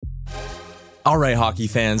All right, hockey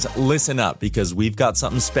fans, listen up because we've got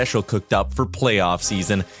something special cooked up for playoff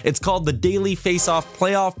season. It's called the Daily Face-Off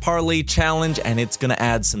Playoff Parlay Challenge, and it's going to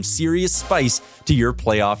add some serious spice to your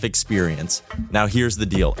playoff experience. Now, here's the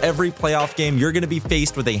deal. Every playoff game, you're going to be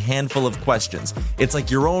faced with a handful of questions. It's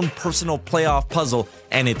like your own personal playoff puzzle,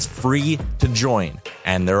 and it's free to join.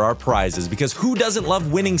 And there are prizes, because who doesn't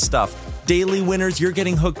love winning stuff? Daily winners, you're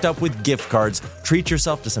getting hooked up with gift cards. Treat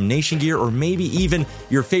yourself to some Nation gear or maybe even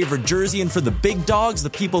your favorite jersey. And for the big dogs, the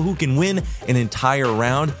people who can win an entire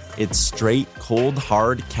round, it's straight, cold,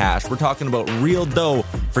 hard cash. We're talking about real dough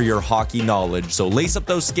for your hockey knowledge. So lace up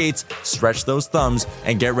those skates, stretch those thumbs,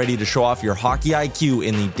 and get ready to show off your hockey IQ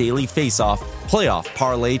in the Daily Face-Off Playoff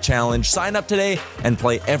Parlay Challenge. Sign up today and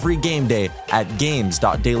play every game day at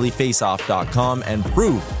games.dailyfaceoff.com and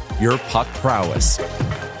prove your puck prowess.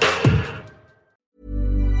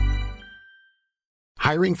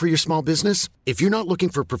 Hiring for your small business? If you're not looking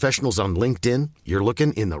for professionals on LinkedIn, you're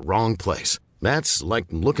looking in the wrong place. That's like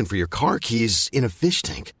looking for your car keys in a fish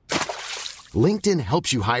tank. LinkedIn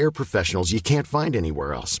helps you hire professionals you can't find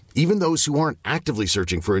anywhere else, even those who aren't actively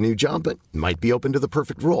searching for a new job but might be open to the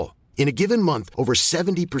perfect role. In a given month, over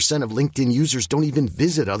 70% of LinkedIn users don't even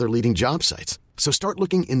visit other leading job sites. So start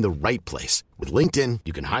looking in the right place. With LinkedIn,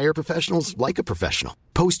 you can hire professionals like a professional.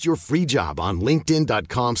 Post your free job on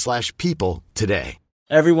linkedin.com/people today.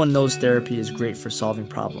 Everyone knows therapy is great for solving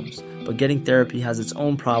problems, but getting therapy has its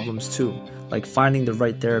own problems too, like finding the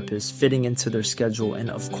right therapist, fitting into their schedule, and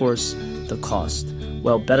of course, the cost.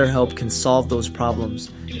 Well, BetterHelp can solve those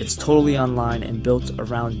problems. It's totally online and built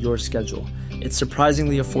around your schedule. It's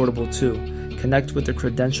surprisingly affordable too. Connect with a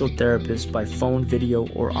credentialed therapist by phone, video,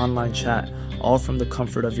 or online chat, all from the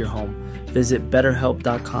comfort of your home. Visit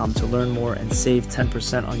BetterHelp.com to learn more and save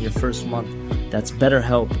 10% on your first month. That's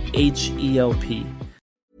BetterHelp, H-E-L-P.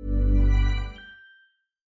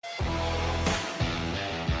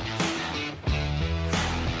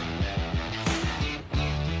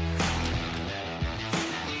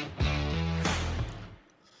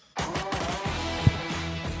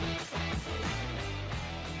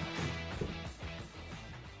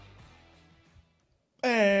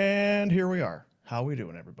 And here we are. How we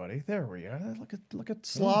doing, everybody? There we are. Look at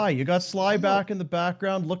Sly. You got Sly back in the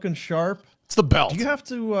background, looking sharp. It's the belt. Do you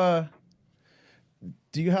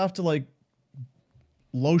have to like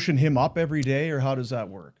lotion him up every day, or how does that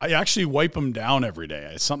work? I actually wipe him down every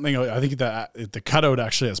day. It's something I think that the cutout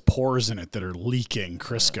actually has pores in it that are leaking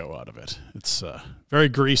Crisco out of it. It's very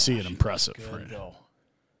greasy and impressive. Good go.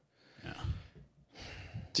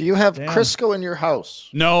 Do you have Crisco in your house?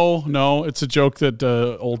 No. It's a joke that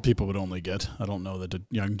old people would only get. I don't know that a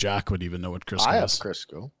young Jack would even know what Crisco is. I have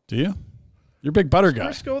Crisco. Do you? You're a big butter guy.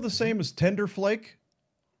 Is Crisco the same as Tender Flake?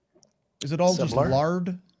 Is it all Similar. just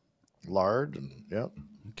lard? Lard, yeah.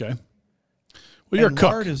 Okay. Well, you're a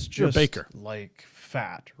cook. Lard is just you're a baker. like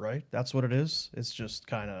fat, right? That's what it is. It's just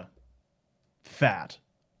kind of fat,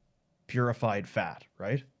 purified fat,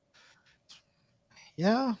 right?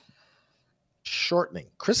 Yeah. Shortening.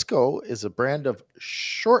 Crisco is a brand of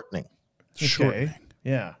shortening. Okay.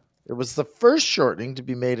 Yeah. It was the first shortening to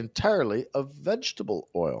be made entirely of vegetable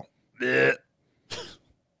oil.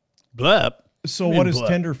 Blep. So what is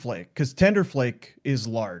Tender Flake? Because Tender Flake is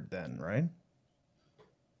lard then, right?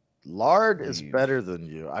 Lard is better than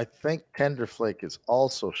you. I think Tender Flake is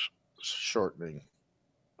also shortening,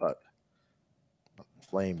 but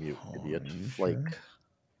flame you, idiot. Flake. Sure?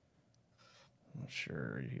 I'm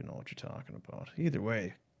sure you know what you're talking about. Either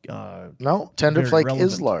way. No, Tender Flake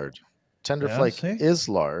relevant. is lard. Tender Flake is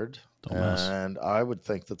lard. Don't And I would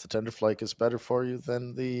think that the Tender Flake is better for you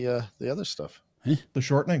than the other stuff. The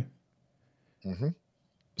shortening. Mm-hmm.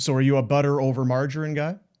 So are you a butter over margarine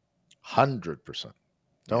guy? 100%.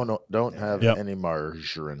 Don't have any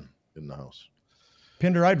margarine in the house.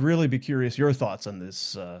 Pinder, I'd really be curious your thoughts on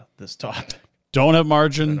this this topic. Don't have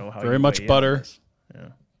margin. Very much butter.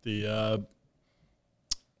 Yeah.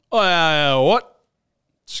 What?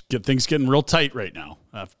 Things getting real tight right now.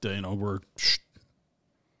 After we're in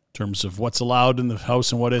terms of what's allowed in the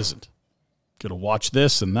house and what isn't. Got to watch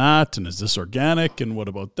this and that, and is this organic? And what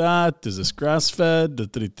about that? Is this grass fed? Or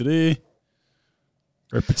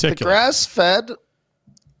particular? The grass fed.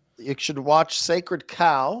 You should watch Sacred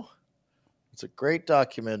Cow. It's a great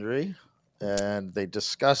documentary, and they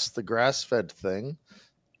discuss the grass fed thing.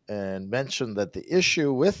 And mention that the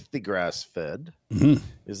issue with the grass-fed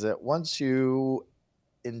is that once you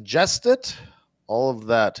ingest it, all of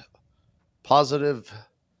that positive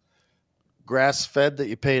grass-fed that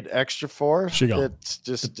you paid extra for, it's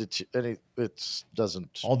just it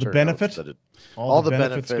doesn't. All the benefits. All the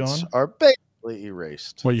benefits are basically Completely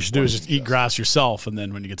erased. What you should do is just eat grass yourself, and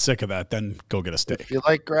then when you get sick of that, then go get a steak. If you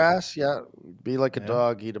like grass, be like a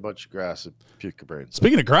dog, eat a bunch of grass, and puke your brains.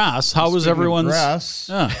 Speaking of grass, how was everyone's grass?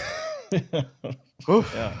 Yeah.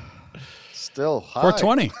 Yeah. Still high.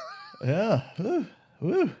 420? Yeah.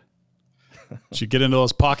 Woo. Did you get into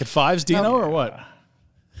those pocket fives, Dino, or what?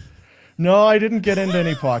 No, I didn't get into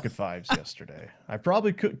any pocket fives yesterday. I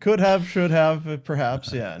probably could have, should have,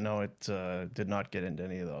 perhaps. Yeah, no, it did not get into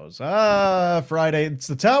any of those. Friday. It's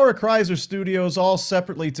the Tower Chrysler Studios all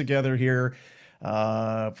separately together here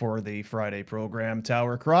for the Friday program.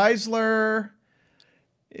 Tower Chrysler.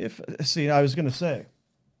 I was going to say,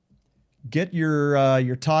 get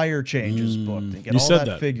your tire changes booked and get all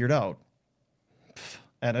that figured out.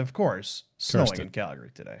 And of course, snowing in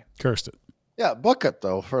Calgary today. Cursed it. Yeah, book it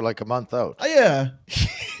though for like a month out. Yeah,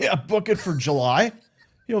 book it for July.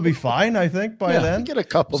 You'll be fine, I think, by then. Get a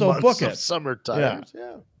couple months of summer tires.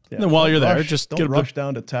 Yeah. And then while you're there, just don't rush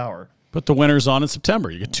down to Tower. Put the winters on in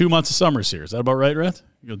September. You get 2 months of summers here. Is that about right, Rhett?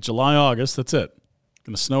 You go July, August. That's it.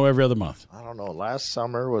 Going to snow every other month. I don't know. Last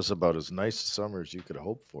summer was about as nice a summer as you could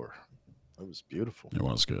hope for. It was beautiful. It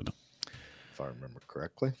was good. If I remember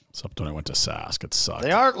correctly. Except when I went to Sask. It sucked.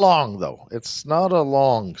 They aren't long, though. It's not a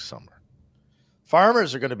long summer.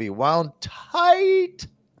 Farmers are going to be wound tight.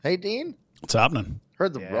 Hey, Dean? What's happening?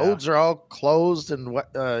 Heard the roads are all closed in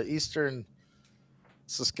eastern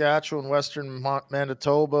Saskatchewan, western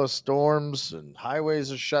Manitoba, storms, and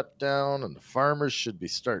highways are shut down, and the farmers should be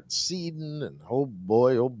starting seeding, and oh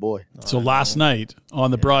boy. So last night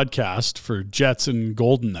on the broadcast for Jets and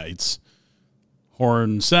Golden Knights,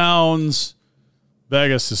 horn sounds.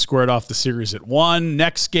 Vegas has squared off the series at 1.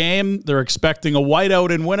 Next game, they're expecting a whiteout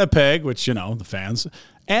in Winnipeg, which, the fans,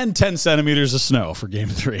 and 10 centimeters of snow for game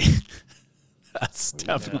 3. That's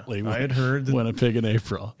definitely I had heard that, Winnipeg in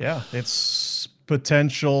April. Yeah, it's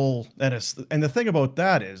potential. And the thing about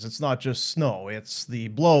that is it's not just snow, it's the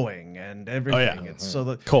blowing and everything. Oh, yeah. It's so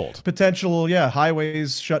the cold potential,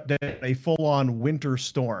 highways shut down, a full-on winter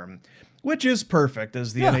storm, which is perfect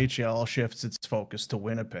as the NHL shifts its focus to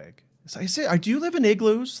Winnipeg. So I say, do you live in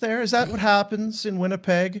igloos there? Is that what happens in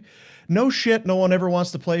Winnipeg? No shit, no one ever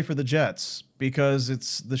wants to play for the Jets because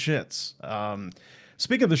it's the shits.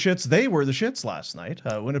 Speaking of the shits, they were the shits last night.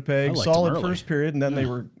 Winnipeg, solid first period, and then they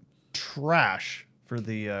were trash for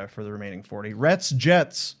the remaining 40.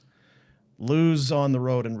 Jets lose on the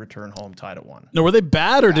road and return home tied at 1. No, were they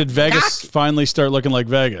bad, or did Vegas finally start looking like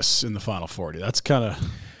Vegas in the final 40? That's kind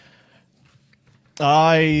of...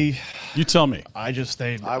 You tell me. I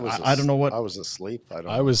don't know what. I was asleep.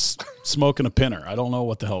 I was smoking a pinner. I don't know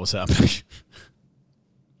what the hell was happening.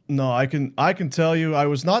 No, I can tell you I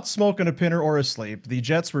was not smoking a pinner or asleep. The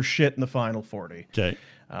Jets were shit in the final 40. Okay.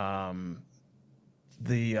 And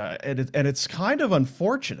it's kind of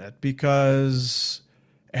unfortunate because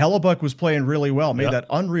Hellebuck was playing really well, made that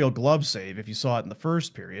unreal glove save if you saw it in the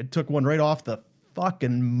first period, took one right off the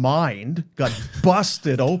fucking mind, got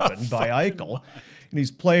busted open by Eichel, and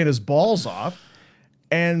he's playing his balls off,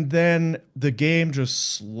 and then the game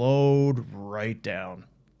just slowed right down.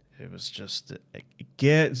 It was just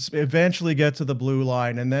eventually get to the blue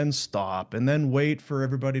line and then stop and then wait for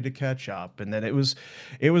everybody to catch up, and then it was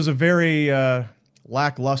a very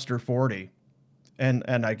lackluster 40. And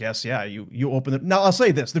I guess, you open it. Now, I'll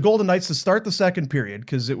say this. The Golden Knights, to start the second period,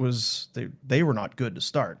 because they were not good to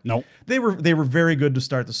start. No. They were very good to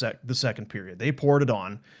start the second period. They poured it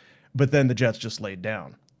on, but then the Jets just laid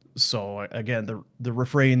down. So, again, the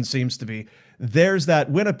refrain seems to be, there's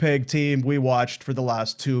that Winnipeg team we watched for the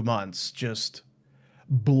last 2 months, just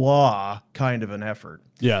blah kind of an effort.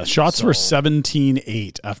 Yeah, shots were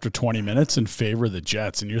 17-8 after 20 minutes in favor of the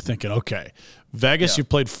Jets, and you're thinking, okay, Vegas, you've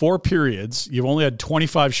played 4 periods. You've only had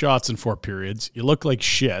 25 shots in 4 periods. You look like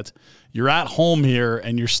shit. You're at home here,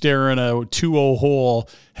 and you're staring a 2-0 hole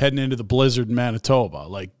heading into the blizzard in Manitoba.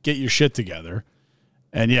 Like, get your shit together.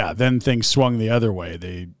 And, then things swung the other way.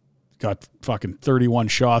 They got fucking 31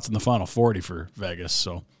 shots in the final 40 for Vegas.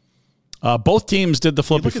 So both teams did the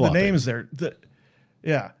flippy-floppy. Look at the names there.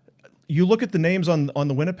 You look at the names on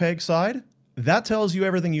the Winnipeg side, that tells you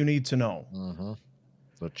everything you need to know. Mm-hmm.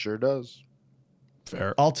 That sure does.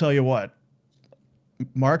 Fair. I'll tell you what,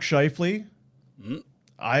 Mark Scheifele,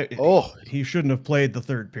 he shouldn't have played the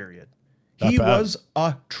third period. He was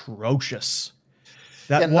atrocious.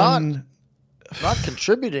 Not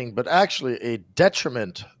contributing, but actually a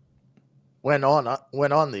detriment when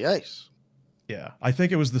on the ice. Yeah, I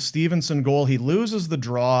think it was the Stevenson goal. He loses the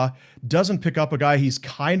draw, doesn't pick up a guy he's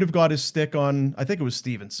kind of got his stick on. I think it was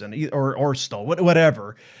Stevenson or Stowe,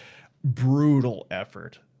 whatever. Brutal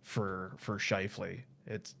effort for Scheifele.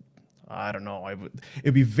 I don't know.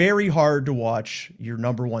 It'd be very hard to watch your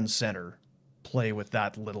number one center play with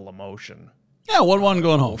that little emotion. Yeah, 1-1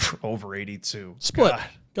 going home. Over 82. Split.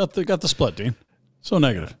 God. Got the split, Dean. So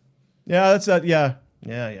negative. Yeah, that's that. Yeah,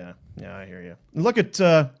 I hear you. Look at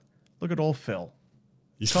old Phil.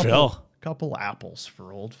 He's Phil. Couple apples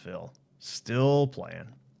for old Phil. Still playing.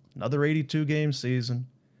 Another 82 game season.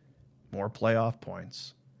 More playoff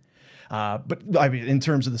points. But I mean, in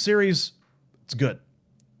terms of the series, it's good.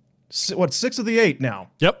 6 of the 8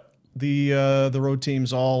 now? Yep. The road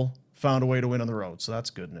teams all found a way to win on the road, so that's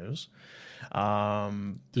good news.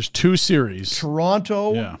 There's 2 series.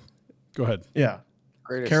 Toronto. Yeah. Go ahead. Yeah.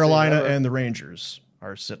 Greatest Carolina team ever. and the Rangers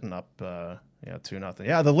are sitting up 2-0.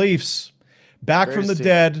 Yeah, the Leafs back from the Greatest team.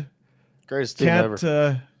 dead. Greatest team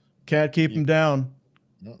ever. Can't keep them down.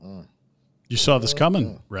 You saw this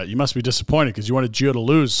coming, Rhett. You must be disappointed because you wanted Gio to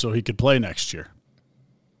lose so he could play next year.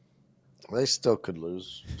 They still could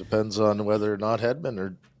lose. Depends on whether or not Hedman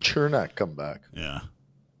or Chernak come back. Yeah.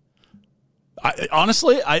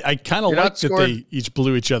 Honestly, I kind of You're not like that scored- they each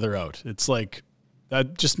blew each other out. It's like,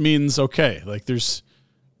 that just means, okay, like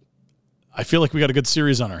I feel like we got a good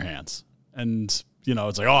series on our hands. And,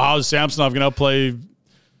 it's like, how's Samsonov going to play,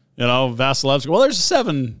 Vasilevsky? Well, there's a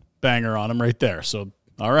 7-banger on him right there. So,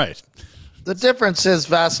 all right. The difference is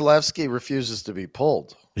Vasilevsky refuses to be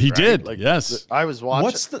pulled. He right? did, Like, yes. I was watching.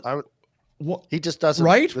 What's what? He just doesn't.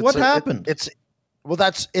 Right? What happened?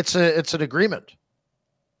 It's an agreement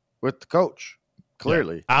with the coach.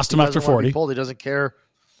 Clearly, Yeah. Asked him He after doesn't want to 40. be pulled. He doesn't care.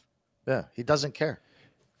 Yeah, he doesn't care.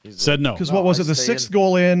 Said no. Because what was I it? The stay 6th in.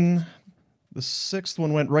 goal in. The 6th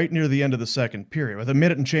one went right near the end of the second period with a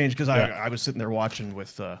minute and change. Because I was sitting there watching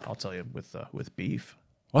with I'll tell you with Beef.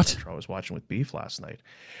 What? I was watching with Beef last night,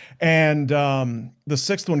 and the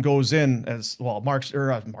 6th one goes in as well.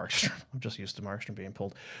 Markstrom. I'm just used to Markstrom being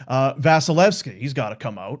pulled. Vasilevsky, he's got to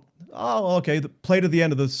come out. Oh, okay. Play to the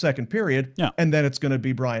end of the second period, and then it's going to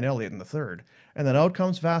be Brian Elliott in the third, and then out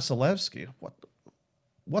comes Vasilevsky.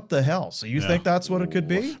 What the hell? So you think that's what it could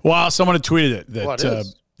be? Well, someone had tweeted it. That, What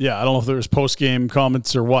is? I don't know if there was post-game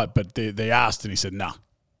comments or what, but they asked, and he said, nah.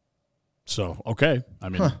 So, okay. I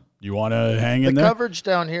mean, you want to hang in The there? coverage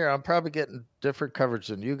down here, I'm probably getting different coverage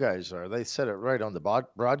than you guys are. They said it right on the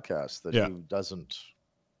broadcast that he doesn't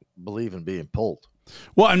believe in being pulled.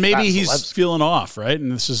 Well, and maybe he's Vasilevsky. feeling off, right?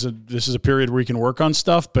 And this is a period where he can work on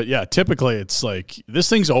stuff. But yeah, typically it's like, this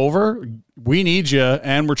thing's over. We need you,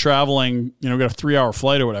 and we're traveling. We got a 3-hour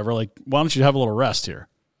flight or whatever. Like, why don't you have a little rest here?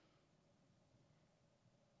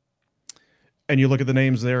 And you look at the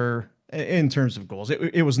names there in terms of goals.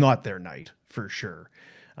 It was not their night for sure.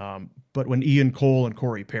 But when Ian Cole and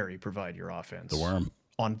Corey Perry provide your offense, The worm.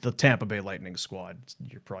 on the Tampa Bay Lightning squad,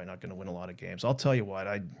 you're probably not going to win a lot of games. I'll tell you what,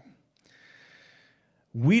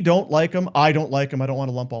 we don't like him. I don't like him. I don't want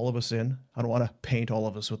to lump all of us in. I don't want to paint all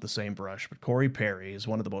of us with the same brush. But Corey Perry is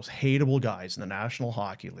one of the most hateable guys in the National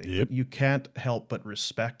Hockey League. Yep. You can't help but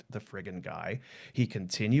respect the friggin' guy. He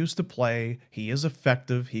continues to play. He is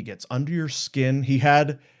effective. He gets under your skin. He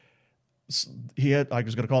had, I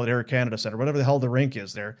was going to call it Air Canada Center, whatever the hell the rink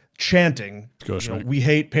is there, chanting, we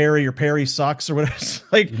hate Perry or Perry sucks or whatever. It's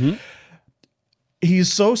like,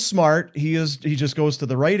 he's so smart. He just goes to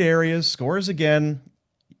the right areas, scores again.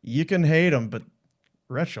 You can hate him, but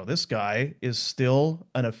Retro, this guy is still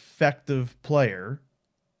an effective player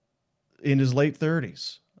in his late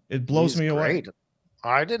 30s. It blows me away.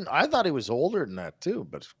 I thought he was older than that too,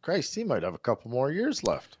 but Christ, he might have a couple more years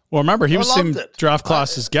left. Well, remember, he was the same loved it. draft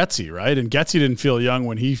class as Getzy, right? And Getzy didn't feel young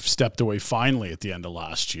when he stepped away finally at the end of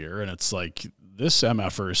last year. And it's like, this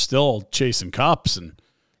MFer is still chasing cups, and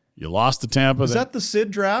you lost to Tampa. Is that the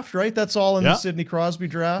Sid draft, right? That's all in the Sidney Crosby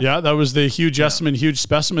draft? Yeah, that was the huge huge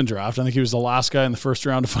specimen draft. I think he was the last guy in the first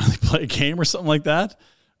round to finally play a game or something like that.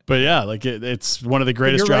 But yeah, like it's one of the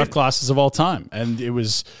greatest draft classes of all time. And it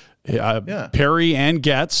was Perry and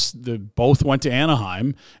Getz, both went to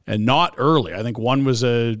Anaheim, and not early. I think one was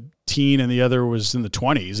a teen and the other was in the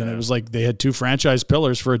 20s. And it was like they had two franchise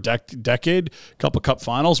pillars for a decade, a couple cup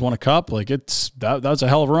finals, won a cup. Like that was a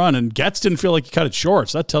hell of a run. And Getz didn't feel like he cut it short.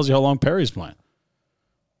 So that tells you how long Perry's playing.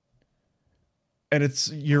 And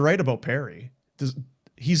you're right about Perry.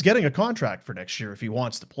 He's getting a contract for next year if he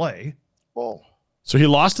wants to play. Oh. So he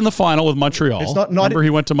lost in the final with Montreal. It's not Remember,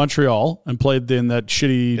 he went to Montreal and played in that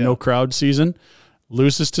shitty no crowd season.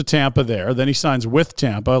 Loses to Tampa there. Then he signs with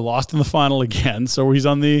Tampa. Lost in the final again. So he's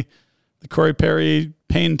on the Corey Perry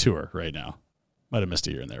pain tour right now. Might have missed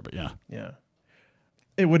a year in there, but yeah. Yeah.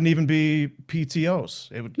 It wouldn't even be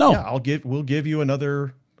PTOs. It would. No. Yeah, we'll give you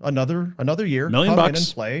another year. $1 million come in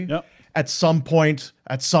and play. Yep. At some point,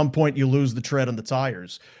 you lose the tread on the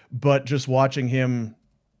tires. But just watching him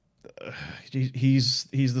he's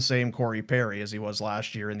the same Corey Perry as he was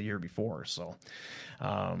last year and the year before. So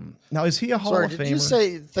now, is he a Hall of Famer?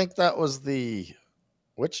 Did you think that was the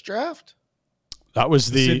which draft? That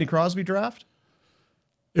was the Sidney Crosby draft.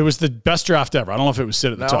 It was the best draft ever. I don't know if it was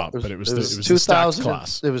sit at the top, but it was the stacked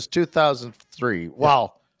class. It was 2003.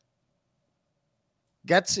 Wow.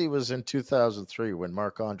 Getzey was in 2003 when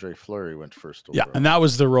Marc-Andre Fleury went first overall. Yeah, and that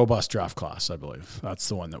was the robust draft class, I believe. That's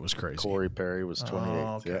the one that was crazy. Corey Perry was 28th.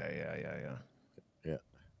 Oh, okay, yeah. A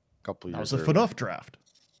couple years. That was a earlier. FNUF draft.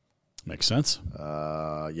 Makes sense.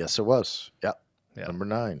 Yes, it was. Yeah. Number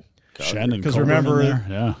 9. Shannon, because remember,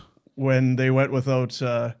 yeah, when they went without,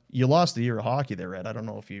 you lost a year of hockey there, Ed. I don't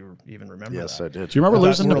know if you even remember. Yes, that. I did. Do you remember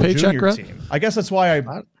losing the paycheck, Red? I guess that's why I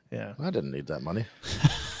didn't need that money.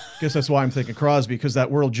 I guess that's why I'm thinking Crosby, because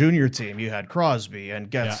that World Junior team, you had Crosby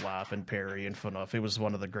and Getzlaff and Perry and FNUF. It was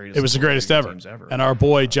one of the greatest. It was the greatest ever. Teams ever. And our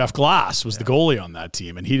boy Jeff Glass was the goalie on that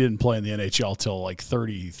team, and he didn't play in the NHL till like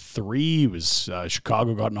 33. He was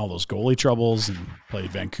Chicago got in all those goalie troubles and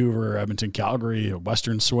played Vancouver, Edmonton, Calgary, a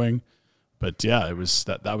Western swing. But yeah, it was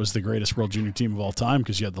that was the greatest World Junior team of all time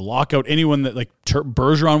because you had the lockout. Anyone that like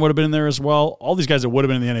Bergeron would have been in there as well. All these guys that would have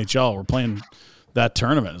been in the NHL were playing that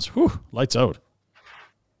tournament. It's, whew, lights out.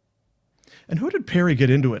 And who did Perry get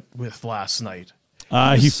into it with last night?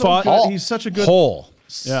 He fought Hall. He's such a good Hall.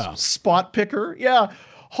 Spot picker. Yeah.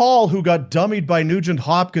 Hall, who got dummied by Nugent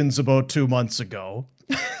Hopkins about 2 months ago.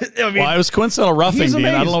 I mean, it was coincidental roughing, Dean.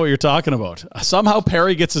 I don't know what you're talking about. Somehow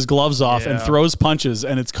Perry gets his gloves off and throws punches,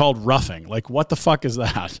 and it's called roughing. Like, what the fuck is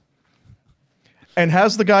that? And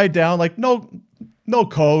has the guy down, like, no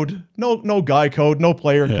code, no guy code, no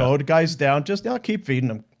player code. Guy's down, just keep feeding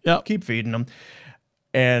him. Keep feeding him.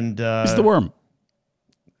 And he's the worm.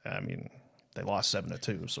 I mean, they lost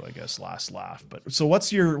 7-2, so I guess last laugh. But so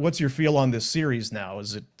what's your feel on this series now?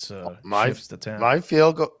 Is it shifts to 10? My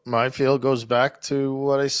feel goes back to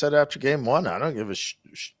what I said after game 1. I don't give a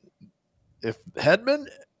if Hedman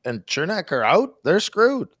and Chernak are out, they're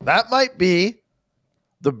screwed. That might be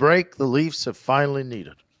the break the Leafs have finally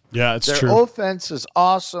needed. Yeah, it's Their true. Their offense is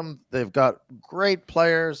awesome. They've got great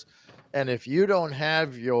players, and if you don't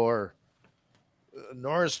have your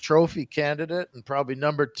Norris Trophy candidate and probably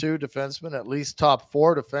number 2 defenseman, at least top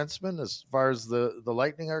 4 defenseman as far as the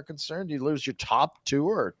Lightning are concerned, you lose your top 2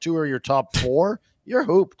 or 2 or your top 4, you're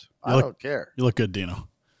hooped. I don't care. You look good, Dino.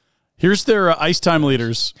 Here's their ice time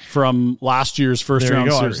leaders from last year's first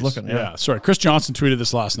round series. I was looking. Yeah, sorry. Chris Johnson tweeted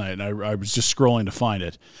this last night, and I was just scrolling to find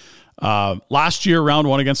it. Last year, round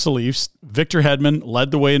 1 against the Leafs, Victor Hedman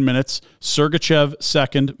led the way in minutes, Sergachev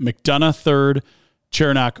second, McDonough third,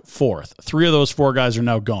 Chernak fourth. 3 of those 4 guys are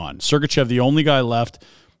now gone. Sergachev, the only guy left.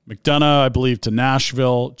 McDonough, I believe, to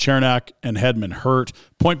Nashville. Chernak and Hedman hurt.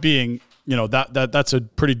 Point being, that's a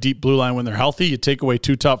pretty deep blue line when they're healthy. You take away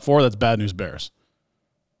 2 top 4, that's bad news Bears.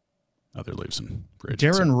 Other Leafs and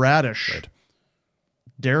Darren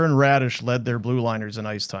Radish led their blue liners in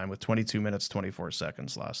ice time with 22 minutes, 24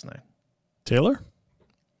 seconds last night. Taylor?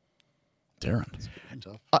 Darren.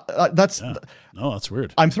 That's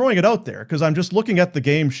weird. I'm throwing it out there because I'm just looking at the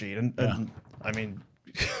game sheet, and I mean,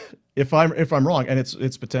 if I'm wrong, and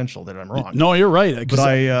it's potential that I'm wrong. No, you're right. But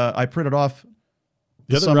I printed off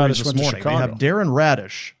the other Radish this morning. They have Darren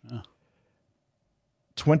Radish,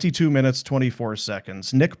 22 minutes, 24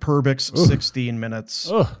 seconds. Nick Perbix, 16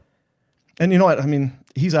 minutes. And you know what? I mean,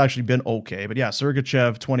 he's actually been okay. But yeah,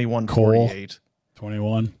 Sergachev, 21, 48.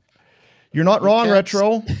 21. You're not wrong,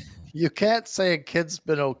 Retro. You can't say a kid's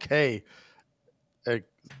been okay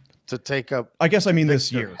to take up. I guess I mean Victor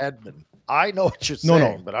this year. Hedman. I know what you're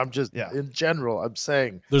saying, but I'm just in general. I'm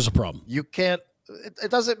saying there's a problem. You can't. It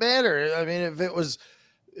doesn't matter. I mean, if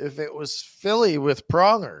it was Philly with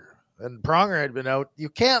Pronger and Pronger had been out, you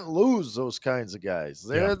can't lose those kinds of guys.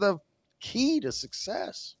 They're the key to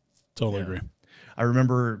success. Totally agree. I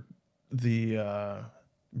remember the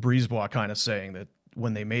Brisebois kind of saying that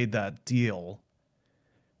when they made that deal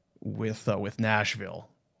with Nashville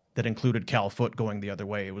that included Cal Foote going the other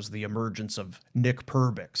way, it was the emergence of Nick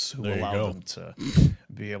Perbix who allowed them to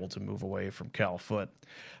be able to move away from Cal Foote.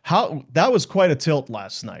 That was quite a tilt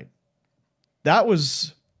last night. That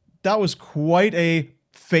was quite a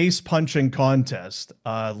face punching contest.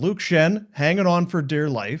 Luke Shen hanging on for dear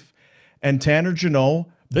life, and Tanner Jeannot.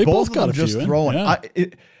 They both got a just few throwing. Yeah.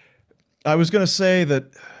 I was going to say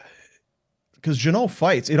that because Jeannot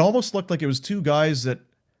fights, it almost looked like it was 2 guys that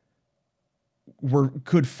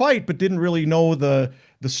could fight, but didn't really know the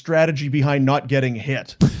strategy behind not getting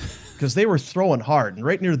hit because they were throwing hard. And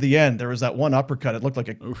right near the end, there was that one uppercut. It looked like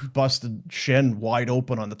it busted Shen wide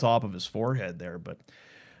open on the top of his forehead there. But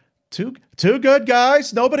two good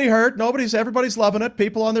guys. Nobody hurt. Everybody's loving it.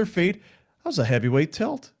 People on their feet. That was a heavyweight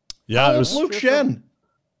tilt. Yeah, it was Luke Shen.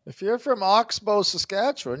 If you're from Oxbow,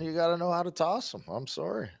 Saskatchewan, you got to know how to toss them. I'm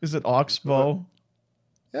sorry. Is it Oxbow?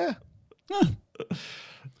 Yeah.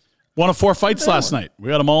 One of 4 fights last night. We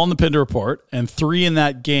got them all in the Pinder Report, and 3 in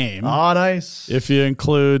that game. Oh, nice. If you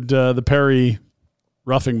include the Perry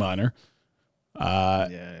roughing minor.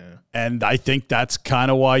 And I think that's kind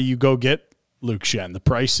of why you go get Luke Shen. The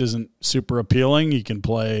price isn't super appealing. You can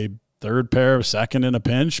play third pair, second in a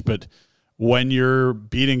pinch, but when you're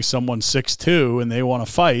beating someone 6'2" and they want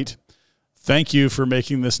to fight, thank you for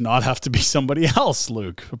making this not have to be somebody else,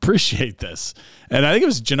 Luke. Appreciate this. And I think it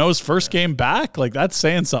was Janot's first game back. Like, that's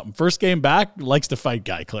saying something. First game back, likes to fight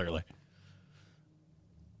guy, clearly.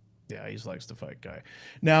 Yeah, he likes to fight guy.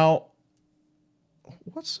 Now,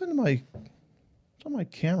 what's on my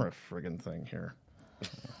camera friggin' thing here?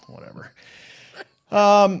 Whatever.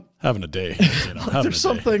 Having a day. There's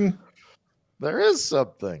something. There is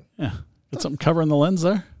something. Yeah. Got something covering the lens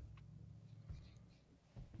there?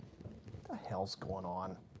 What the hell's going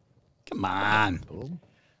on? Come on.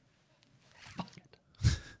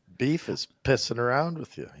 Beef is pissing around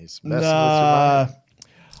with you. He's messing with your mind.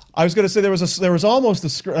 I was going to say there was almost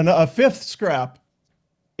a fifth scrap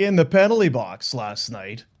in the penalty box last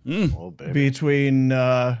night. Oh, baby. Between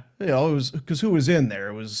it was because who was in there?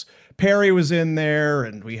 It was Perry was in there,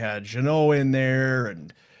 and we had Janot in there,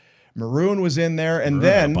 and Maroon was in there, and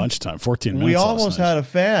then a bunch of time, 14 minutes. We almost had a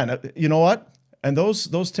fan. You know what? And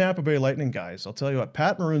those Tampa Bay Lightning guys, I'll tell you what,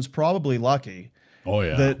 Pat Maroon's probably lucky. Oh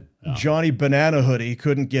yeah. That Johnny Banana Hoodie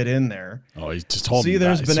couldn't get in there. Oh, he's just holding. See,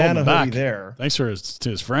 there's back. Banana Hoodie there. Thanks to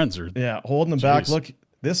his friends. Holding him back. Look,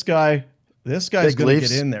 this guy's going to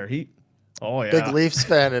get in there. Big Leafs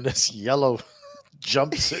fan in his yellow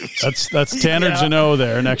jumpsuit. That's Tanner Janot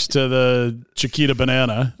there next to the Chiquita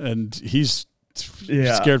Banana, and he's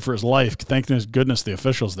scared for his life. Thank goodness the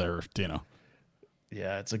officials there, Dino.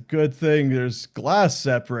 Yeah, it's a good thing there's glass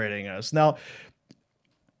separating us. Now,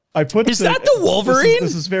 is that the Wolverine?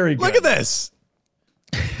 This is very good. Look at this.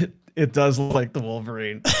 It does look like the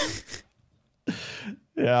Wolverine.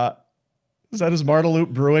 Yeah. Is that his Marteloup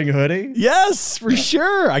Brewing hoodie? Yes, for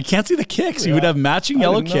sure. I can't see the kicks. You would have matching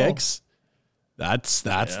yellow kicks. That's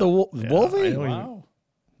the Wolverine. Wow.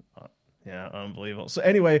 Yeah, unbelievable. So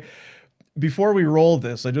anyway, before we roll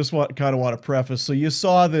this, I just want to preface. So you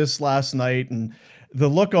saw this last night, and the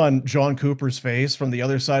look on John Cooper's face from the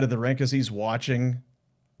other side of the rink as he's watching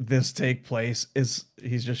this take place is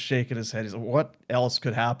he's just shaking his head. He's like, what else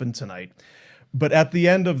could happen tonight? But at the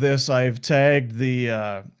end of this, I've tagged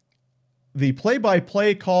the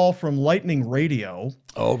play-by-play call from Lightning Radio.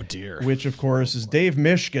 Oh dear. Which of course is Dave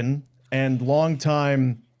Mishkin and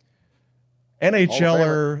longtime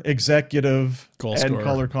NHLer, executive, and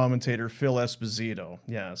color commentator Phil Esposito.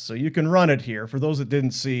 Yeah, so you can run it here for those that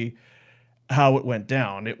didn't see how it went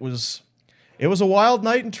down. It was a wild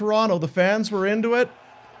night in Toronto. The fans were into it.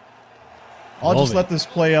 I'll just let this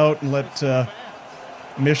play out and let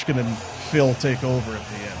Mishkin and Phil take over at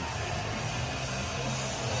the end.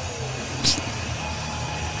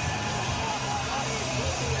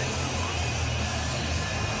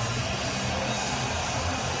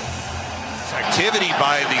 Activity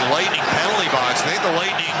by the Lightning penalty box. I think the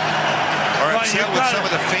Lightning are upset with some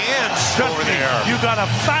of the fans over there. You got a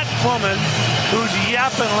fat woman who's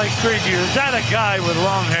yapping like crazy. Is that a guy with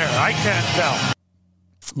long hair? I can't tell.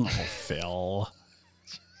 Oh, Phil.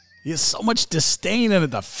 He has so much disdain in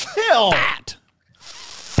it. The Phil!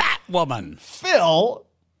 Fat woman. Phil?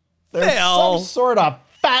 There's some sort of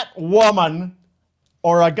fat woman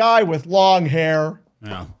or a guy with long hair.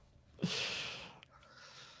 Yeah.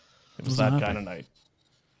 It was that kind of night.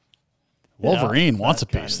 Wolverine wants a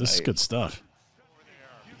piece. This is good stuff.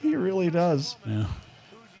 He really does. Yeah.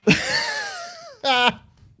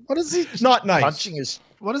 What is he? Not nice.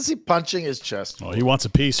 What is he punching his chest? Oh, he wants a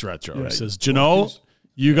piece, Retro. Yeah, he says, Janot,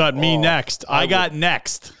 you got me next. I got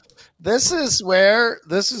next. This is where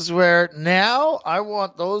now I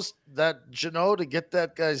want that Janot to get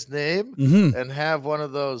that guy's name and have one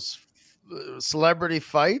of those celebrity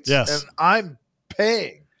fights. Yes. And I'm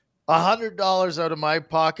paying $100 out of my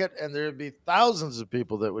pocket, and there'd be thousands of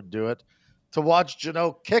people that would do it to watch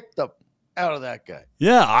Janot kick the out of that guy.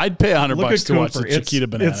 Yeah, I'd pay $100 to watch the Chiquita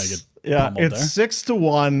Banana get it's there.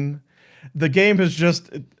 6-1. The game has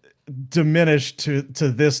just diminished to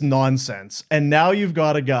this nonsense, and now you've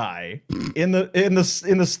got a guy in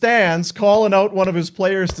the stands calling out one of his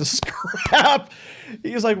players to scrap,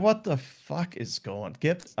 He's like, what the fuck is going?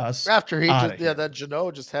 Get us After he outta just, here. that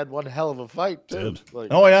Janot just had one hell of a fight too. Like,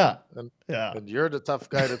 Oh yeah. and, Yeah. and you're the tough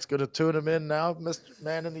guy that's going to tune him in now, Mr.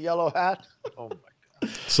 Man in the yellow hat. Oh my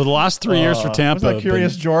God. So the last 3 years for Tampa. Was that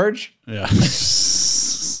Curious George? Yeah.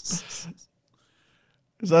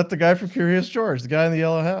 Is that the guy from Curious George? The guy in the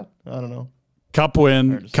yellow hat? I don't know. Cup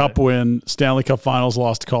win, Stanley Cup Finals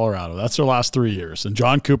lost to Colorado. That's their last 3 years. And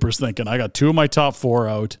John Cooper's thinking, I got 2 of my top 4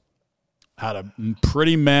 out. Had a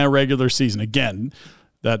pretty regular season. Again,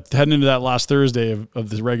 that heading into that last Thursday of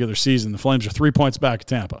the regular season, the Flames are 3 points back at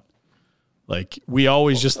Tampa. Like, we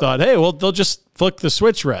always just thought, hey, well, they'll just flick the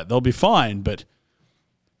switch, Rhett. They'll be fine. But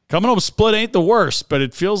coming home split ain't the worst, but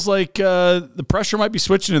it feels like the pressure might be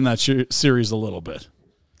switching in that series a little bit.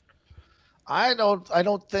 I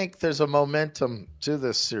don't think there's a momentum to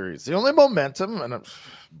this series. The only momentum, and a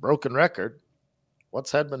broken record,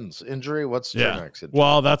 what's Hedman's injury? What's Jernak's injury?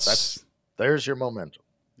 Well, there's your momentum.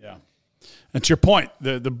 Yeah. And to your point,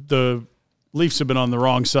 the Leafs have been on the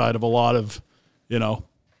wrong side of a lot of,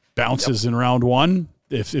 bounces in round one.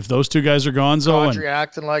 If those two guys are gone, Audrey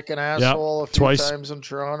acting like an asshole a few times in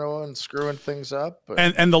Toronto and screwing things up.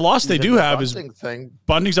 And the loss they do have is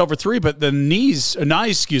Bunting's over 3, but the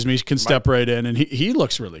Nyes can step right in, and he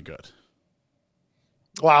looks really good.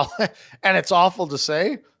 Well, and it's awful to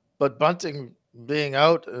say, but Bunting being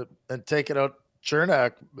out and taking out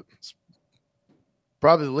Cernak,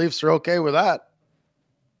 probably the Leafs are okay with that.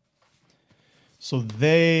 So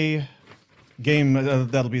that'll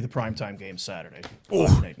be the primetime game Saturday.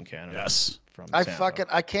 In Canada. Yes. From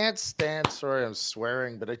I can't stand, sorry, I'm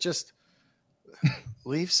swearing, but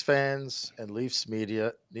Leafs fans and Leafs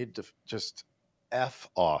media need to just F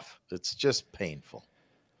off. It's just painful.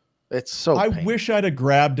 It's so painful. Wish I'd have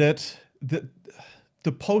grabbed it.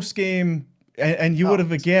 The post game, and you would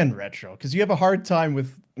have again, Retro, because you have a hard time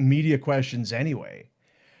with media questions anyway.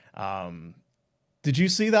 Did you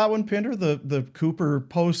see that one, Pinder? The Cooper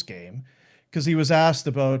post game? Because he was asked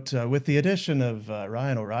about with the addition of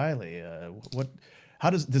Ryan O'Reilly, how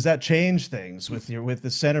does that change things with the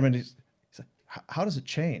centerman? He's like, how does it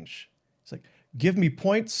change? He's like, give me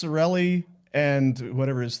points, Cirelli, and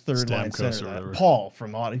whatever his third line center, Paul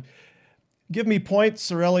from Audi. Give me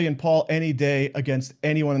points, Cirelli and Paul any day against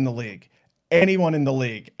anyone in the league. And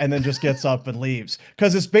then just gets up and leaves.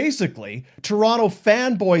 Because it's basically Toronto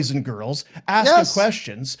fanboys and girls asking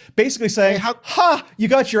questions, basically saying, you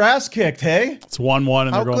got your ass kicked, hey? It's 1-1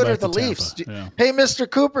 and they're going back to Tampa. How good are the Leafs? Hey,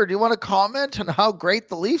 Mr. Cooper, do you want to comment on how great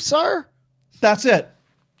the Leafs are? That's it.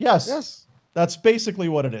 Yes. That's basically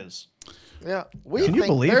what it is. Yeah. Can you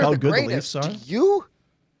believe how good the Leafs are? Do you?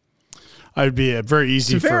 I'd be very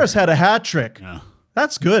easy. Tavares had a hat trick. Yeah.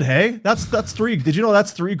 That's good, hey? That's 3. Did you know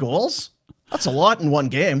that's 3 goals? That's a lot in one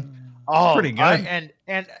game. That's pretty good.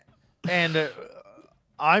 And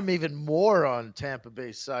I'm even more on Tampa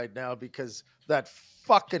Bay's side now because that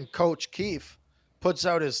fucking Coach Keefe puts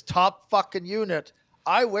out his top fucking unit.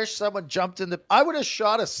 I wish someone jumped I would have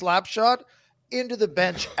shot a slap shot into the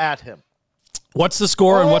bench at him. What's the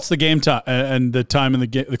score and what's the game time and the time in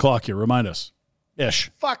the clock here? Remind us.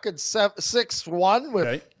 Ish. Fucking 6-1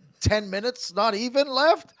 with 10 minutes not even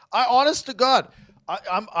left. Honest to God.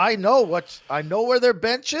 I know where their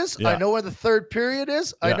bench is. Yeah. I know where the third period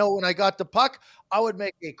is. Yeah. I know when I got the puck, I would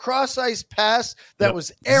make a cross ice pass that was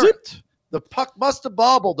errant. The puck must have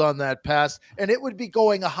bobbled on that pass, and it would be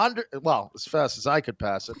going 100. Well, as fast as I could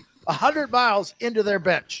pass it, 100 miles into their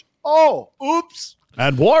bench. Oh, oops!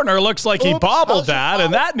 And Warner looks like he bobbled that,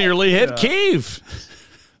 and that nearly hit Kiev.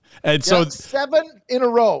 And so 7 in a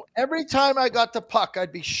row. Every time I got the puck,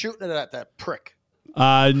 I'd be shooting it at that prick.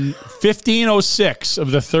 15:06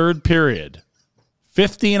 of the third period.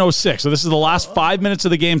 15:06. So this is the last 5 minutes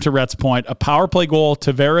of the game, to Rhett's point. A power play goal,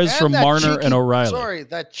 Tavares from Marner and O'Reilly. Sorry,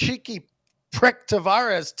 that cheeky prick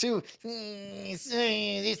Tavares, too. You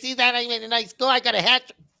see that? I made a nice goal. I got a hat.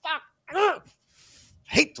 Fuck.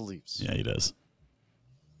 Hate the Leafs. Yeah, he does.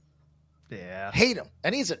 Yeah. Hate him.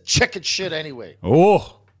 And he's a chicken shit anyway.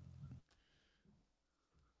 Oh.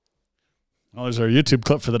 Well, there's our YouTube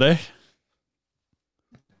clip for the day.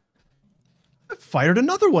 Fired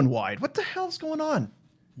another one wide. What the hell's going on?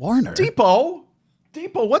 Warner. Depot,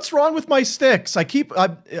 what's wrong with my sticks?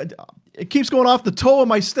 It keeps going off the toe of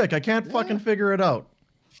my stick. I can't fucking figure it out.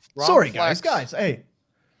 Sorry, guys. Hey.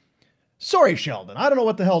 Sorry, Sheldon. I don't know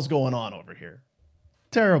what the hell's going on over here.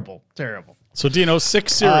 Terrible. So, Dino,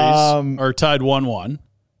 6 series are tied 1-1.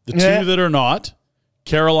 The 2 that are not.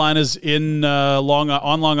 Carolina's in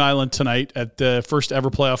Long Island tonight at the first ever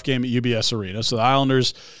playoff game at UBS Arena. So the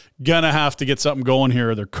Islanders gonna have to get something going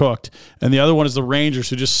here or they're cooked. And the other one is the Rangers,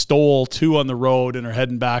 who just stole 2 on the road and are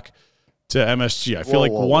heading back to MSG. I feel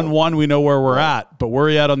like 1-1, we know where we're at, but where are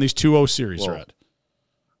you at on these 2-0 series, Red?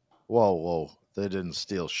 Whoa. They didn't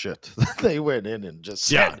steal shit. They went in and just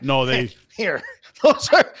said, hey, here, those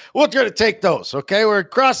are, we're going to take those, okay? We're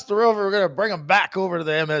across the river. We're going to bring them back over to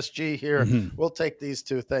the MSG here. Mm-hmm. We'll take these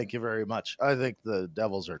two. Thank you very much. I think the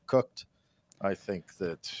Devils are cooked. I think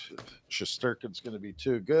that Shesterkin's going to be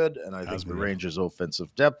too good, and I think the Rangers'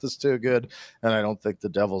 offensive depth is too good, and I don't think the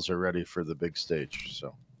Devils are ready for the big stage.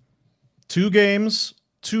 So, 2 games,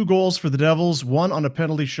 2 goals for the Devils, 1 on a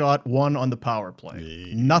penalty shot, 1 on the power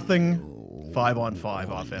play. Nothing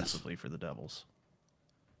 5-on-5 offensively for the Devils.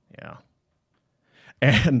 Yeah.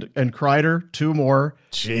 And Kreider, 2 more.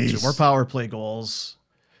 Jeez. 2 more power play goals.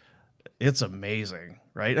 It's amazing,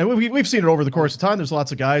 right? And we've seen it over the course of time. There's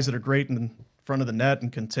lots of guys that are great in front of the net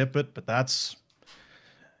and can tip it, but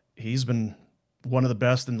he's been one of the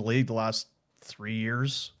best in the league the last 3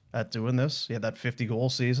 years at doing this. He had that 50-goal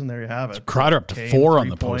season. There you have it. Kreider up to 4 on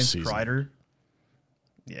the postseason. Kreider.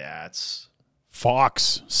 Yeah, it's...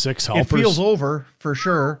 Fox, 6 helpers. It feels over, for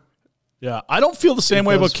sure. Yeah, I don't feel the same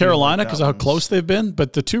way about Carolina because of how close they've been,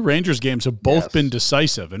 but the 2 Rangers games have both been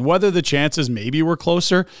decisive. And whether the chances maybe were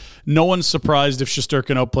closer, no one's surprised if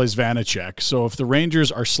Shesterkin outplays Vanacek. So if the Rangers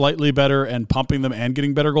are slightly better and pumping them and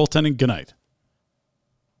getting better goaltending, good night.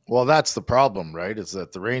 Well, that's the problem, right? Is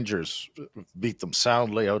that the Rangers beat them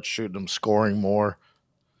soundly, outshoot them, scoring more.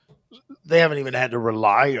 They haven't even had to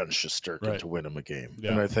rely on Shesterkin to win them a game.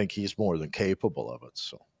 Yeah. And I think he's more than capable of it.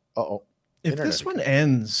 So, if this one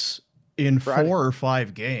ends in Friday. 4 or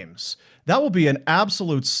 5 games, that will be an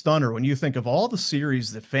absolute stunner when you think of all the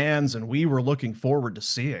series that fans and we were looking forward to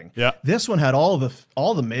seeing. Yeah. This one had all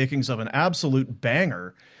the makings of an absolute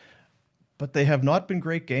banger, but they have not been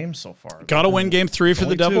great games so far. Got to win game 3 for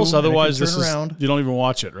the Devils, otherwise this is around. You don't even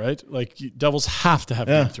watch it, right? Like Devils have to have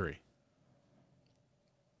game 3.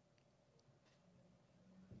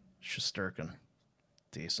 Shesterkin.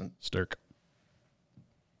 Decent. Sturkin.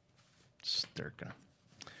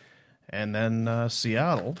 And then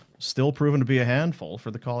Seattle, still proven to be a handful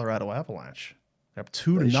for the Colorado Avalanche. Up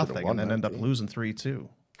 2-0 and then end up losing 3-2.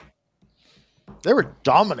 They were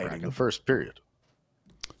dominating the first period.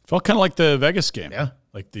 Felt kind of like the Vegas game. Yeah.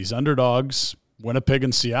 Like these underdogs, Winnipeg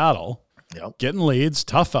and Seattle, getting leads,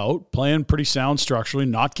 tough out, playing pretty sound structurally,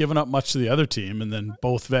 not giving up much to the other team. And then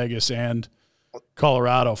both Vegas and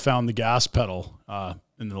Colorado found the gas pedal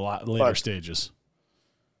in the later stages.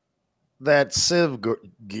 That Siv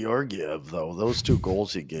Georgiev, though, those 2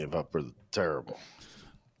 goals he gave up were terrible.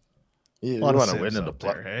 You want to win in the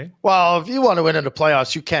play. Hey? Well, if you want to win in the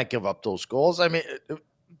playoffs, you can't give up those goals. I mean,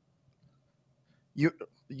 you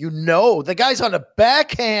know the guy's on the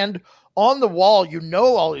backhand on the wall. You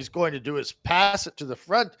know all he's going to do is pass it to the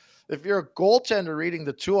front. If you're a goaltender reading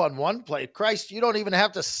the 2-on-1 play, Christ, you don't even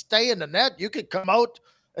have to stay in the net. You could come out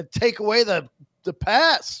and take away the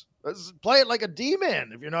pass. Play it like a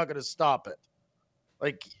D-man if you're not going to stop it.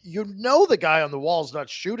 Like, you know the guy on the wall is not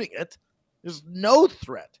shooting it. There's no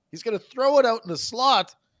threat. He's going to throw it out in the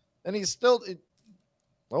slot, and he's still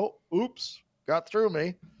oops, got through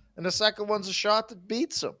me. And the second one's a shot that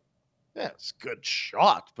beats him. Yeah, it's a good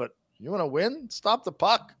shot, but you want to win? Stop the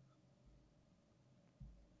puck.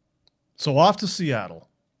 So off to Seattle.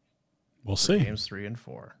 We'll see. Games 3 and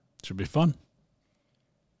 4. Should be fun.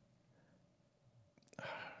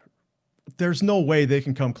 There's no way they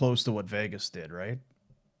can come close to what Vegas did, right?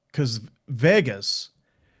 Because Vegas,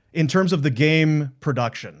 in terms of the game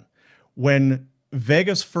production, when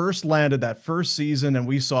Vegas first landed that first season and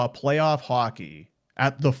we saw playoff hockey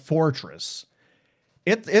at the Fortress,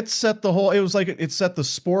 it set the whole, it was like it set the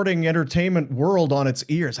sporting entertainment world on its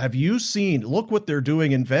ears. Have you seen, look what they're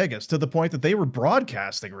doing in Vegas, to the point that they were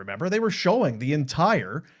broadcasting, remember? They were showing the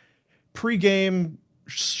entire pregame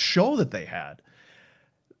show that they had.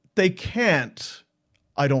 They can't,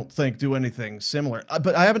 I don't think, do anything similar.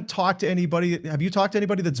 But I haven't talked to anybody. Have you talked to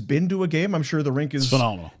anybody that's been to a game? I'm sure the rink is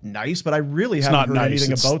phenomenal, nice, but I really haven't heard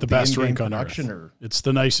anything about the best rink on earth. It's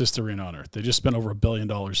the nicest arena on earth. They just spent over $1 billion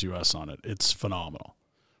US on it. It's phenomenal.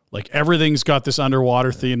 Like, everything's got this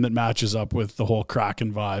underwater theme that matches up with the whole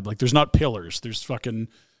Kraken vibe. Like, there's not pillars. There's fucking,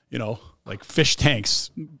 like fish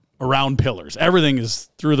tanks around pillars. Everything is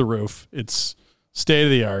through the roof. It's state of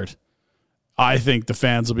the art. I think the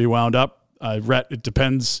fans will be wound up. It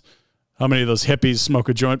depends how many of those hippies smoke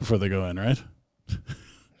a joint before they go in, right?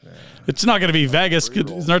 It's not going to be Vegas.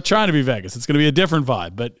 It's not trying to be Vegas. It's going to be a different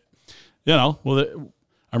vibe. But,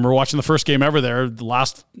 I remember watching the first game ever there the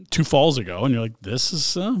last 2 falls ago, and you're like, this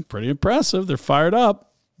is pretty impressive. They're fired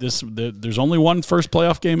up. There's only one first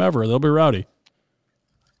playoff game ever. They'll be rowdy.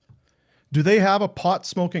 Do they have a pot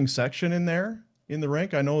smoking section in there? in the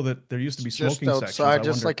rink? I know that there used to be Just smoking outside, sections.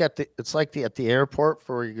 just like at the airport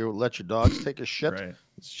for where you go let your dogs take a shit. Right.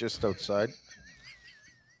 It's just outside.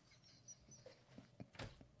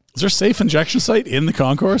 Is there a safe injection site in the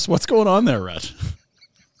concourse? What's going on there, Rhett?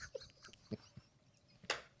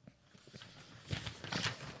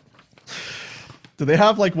 Do they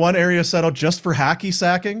have like one area set out just for hacky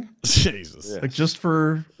sacking? Jesus. Like just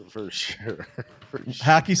for sure.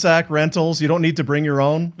 hacky sack rentals? You don't need to bring your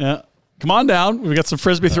own? Yeah. Come on down. We've got some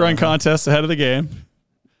frisbee throwing contests ahead of the game.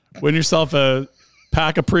 Win yourself a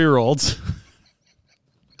pack of pre-rolls.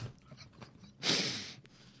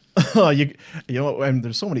 you know, and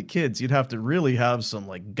there's so many kids, you'd have to really have some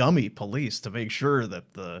like gummy police to make sure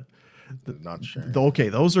that the not sure. Okay,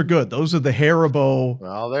 those are good. Those are the Haribo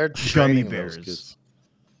Well, they're gummy training those bears. kids.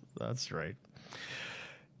 That's right.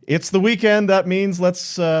 It's the weekend. That means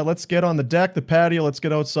let's get on the deck, the patio. Let's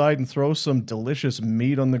get outside and throw some delicious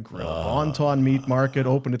meat on the grill. Bonton Meat Market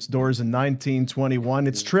opened its doors in 1921.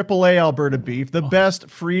 It's AAA Alberta beef, the best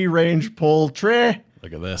free-range poultry.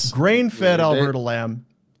 Look at this. Grain-fed Alberta lamb.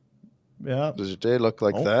 Yeah. Does your day look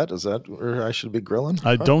like that? Is that where I should be grilling?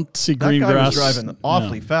 I don't see That green guy grass. was driving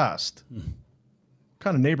awfully fast. What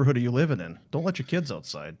kind of neighborhood are you living in? Don't let your kids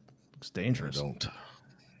outside. Looks dangerous. Don't.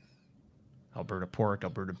 Alberta pork,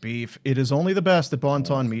 Alberta beef. It is only the best at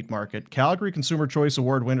Bonton Meat Market. Calgary Consumer Choice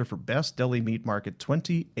Award winner for Best Deli Meat Market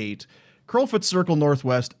 28. Crowfoot Circle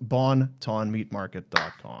Northwest,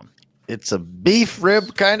 bontonmeatmarket.com. It's a beef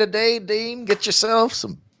rib kind of day, Dean. Get yourself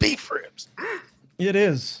some beef ribs. It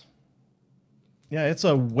is. Yeah, it's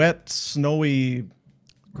a wet, snowy,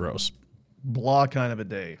 Gross. blah kind of a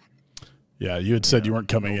day. Yeah, you had said you weren't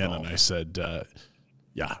coming in, and I said,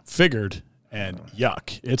 yeah, figured, and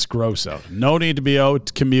yuck. It's gross out. No need to be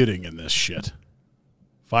out commuting in this shit.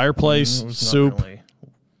 Fireplace, It's soup, not really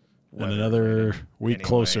and weather another related week anyway.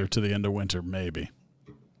 closer to the end of winter, maybe.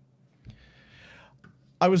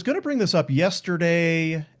 I was going to bring this up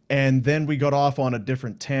yesterday, and then we got off on a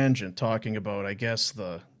different tangent talking about, I guess,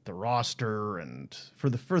 the roster and for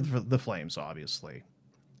the Flames, obviously,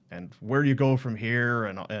 and where you go from here,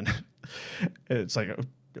 and it's like,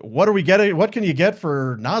 what are we getting? What can you get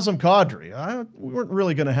for Nazem Kadri? We weren't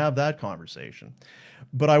really going to have that conversation,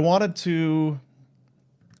 but I wanted to.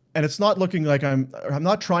 And it's not looking like I'm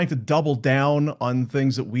not trying to double down on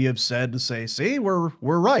things that we have said to say, see, we're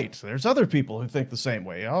right. There's other people who think the same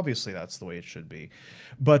way. Obviously, that's the way it should be.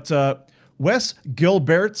 But Wes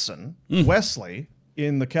Gilbertson, Wesley,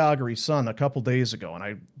 in the Calgary Sun a couple days ago, and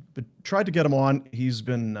I tried to get him on. He's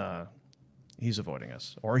been he's avoiding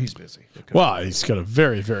us, or he's busy. Well, he's got a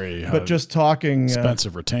very, very but just talking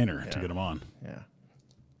expensive retainer to get him on. Yeah,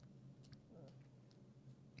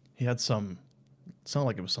 he had some. It sounded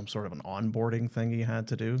like it was some sort of an onboarding thing he had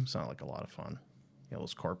to do. Sounded like a lot of fun. You know,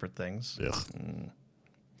 those corporate things. Yeah.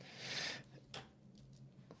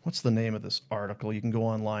 What's the name of this article? You can go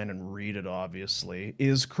online and read it, obviously.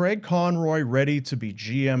 Is Craig Conroy ready to be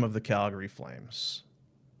GM of the Calgary Flames?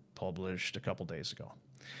 Published a couple days ago.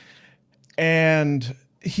 And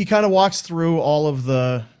he kind of walks through all of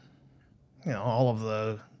the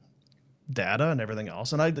data and everything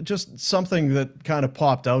else. And just something that kind of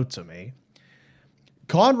popped out to me.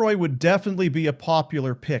 Conroy would definitely be a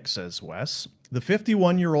popular pick, says Wes. The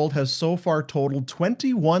 51-year-old has so far totaled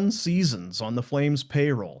 21 seasons on the Flames'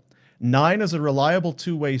 payroll, 9 as a reliable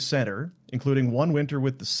two-way center, including one winter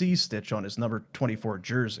with the C stitch on his number 24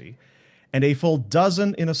 jersey, and a full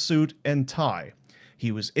dozen in a suit and tie.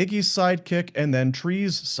 He was Iggy's sidekick and then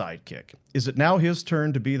Tree's sidekick. Is it now his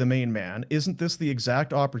turn to be the main man? Isn't this the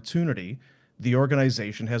exact opportunity the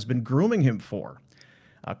organization has been grooming him for?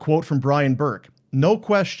 A quote from Brian Burke. No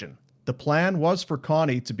question. The plan was for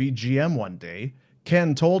Connie to be GM one day.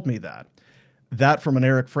 Ken told me that. That from an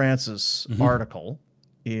Eric Francis article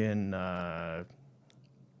in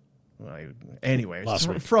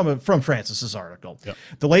from Francis's article. Yep.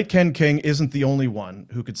 The late Ken King isn't the only one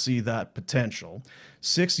who could see that potential.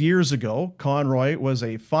 6 years ago, Conroy was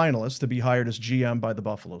a finalist to be hired as GM by the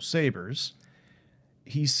Buffalo Sabres.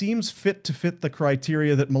 He seems fit to fit the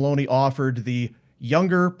criteria that Maloney offered, the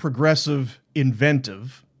younger, progressive,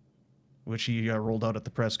 inventive, which he rolled out at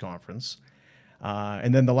the press conference.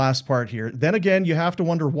 And then the last part here. Then again, you have to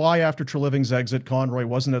wonder why after Treliving's exit, Conroy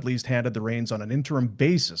wasn't at least handed the reins on an interim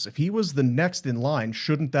basis. If he was the next in line,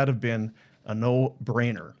 shouldn't that have been a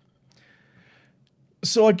no-brainer?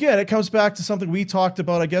 So again, it comes back to something we talked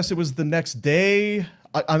about. I guess it was the next day.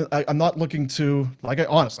 I'm not looking to,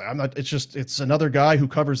 honestly, I'm not, it's another guy who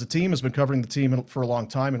covers the team, has been covering the team for a long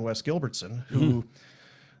time in Wes Gilbertson, who,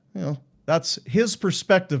 that's his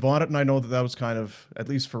perspective on it, and I know that was kind of, at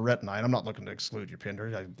least for Rhett and I, and I'm not looking to exclude you,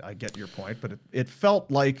 Pinder. I get your point, but it felt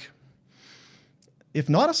like, if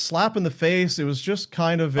not a slap in the face, it was just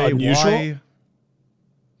kind of a unusual.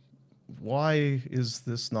 Why is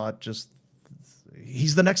this not just?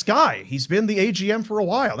 He's the next guy. He's been the AGM for a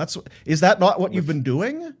while. Is that not what you've been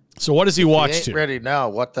doing? So what does he watch? He ain't ready now.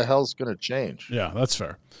 What the hell's going to change? Yeah, that's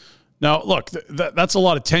fair. Now, look, that's a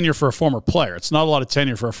lot of tenure for a former player. It's not a lot of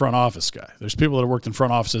tenure for a front office guy. There's people that have worked in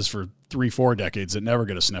front offices for 3-4 decades that never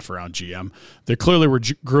get a sniff around GM. They clearly were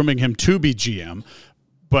grooming him to be GM.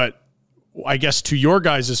 But I guess to your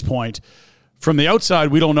guys' point, from the outside,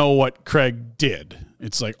 we don't know what Craig did.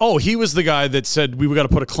 It's like, oh, he was the guy that said we got to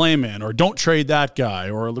put a claim in, or don't trade that guy,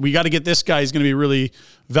 or we got to get this guy. He's going to be really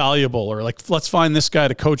valuable, or like, let's find this guy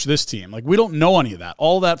to coach this team. Like, we don't know any of that.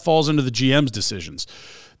 All that falls into the GM's decisions.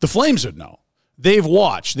 The Flames would know. They've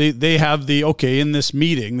watched. They have in this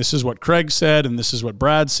meeting, this is what Craig said and this is what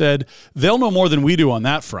Brad said. They'll know more than we do on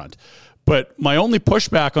that front. But my only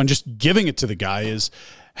pushback on just giving it to the guy is,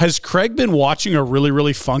 has Craig been watching a really,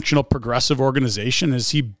 really functional, progressive organization? Is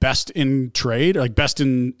he best in trade, like best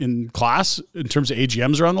in class in terms of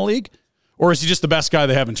AGMs around the league? Or is he just the best guy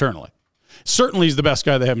they have internally? Certainly he's the best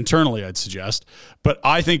guy they have internally, I'd suggest. But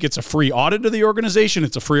I think it's a free audit of the organization.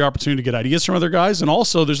 It's a free opportunity to get ideas from other guys. And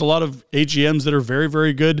also there's a lot of AGMs that are very,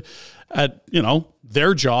 very good at,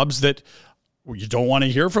 their jobs that you don't want to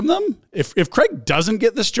hear from them. If Craig doesn't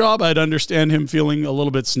get this job, I'd understand him feeling a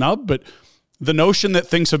little bit snubbed. But the notion that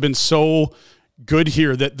things have been so good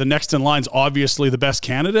here that the next in line's obviously the best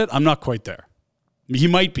candidate, I'm not quite there. He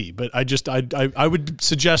might be, but I would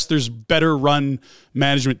suggest there's better run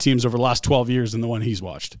management teams over the last 12 years than the one he's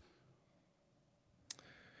watched.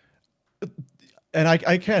 And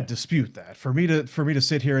I can't dispute that. For me to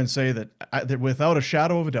sit here and say that without a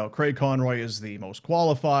shadow of a doubt, Craig Conroy is the most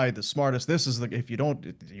qualified, the smartest. This is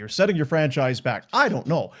you're setting your franchise back. I don't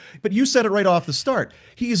know, but you said it right off the start.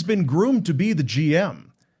 He's been groomed to be the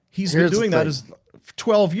GM. He's been doing that as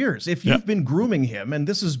 12 years. If you've been grooming him, and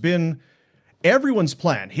this has been everyone's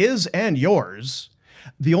plan, his and yours.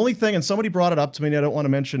 The only thing, and somebody brought it up to me, and I don't want to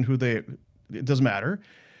mention it doesn't matter.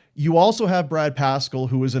 You also have Brad Pascal,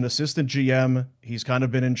 who is an assistant GM. He's kind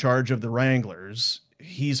of been in charge of the Wranglers.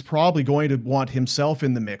 He's probably going to want himself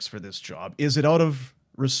in the mix for this job. Is it out of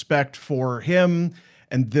respect for him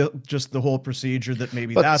and just the whole procedure that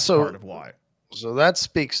maybe that's part of why? So that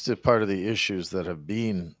speaks to part of the issues that have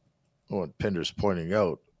been what Pinder's pointing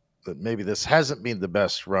out, that maybe this hasn't been the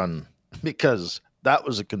best run, because that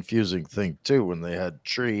was a confusing thing too when they had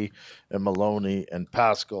Tree and Maloney and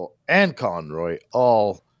Pascal and Conroy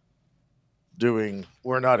all doing,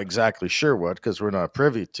 we're not exactly sure what, because we're not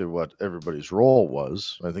privy to what everybody's role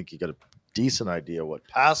was. I think you got a decent idea what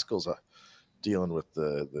Pascal's dealing with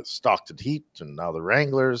the Stockton Heat and now the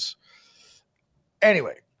Wranglers.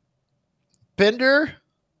 Anyway, Pinder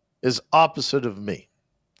is opposite of me,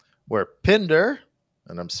 where Pinder,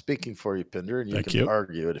 and I'm speaking for you, Pinder, and you can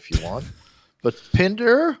argue it if you want, but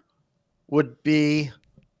Pinder would be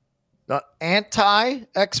not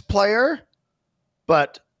anti-ex-player,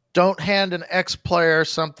 but don't hand an ex-player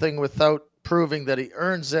something without proving that he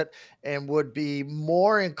earns it, and would be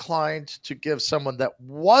more inclined to give someone that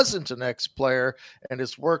wasn't an ex-player and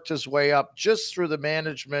has worked his way up just through the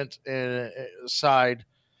management side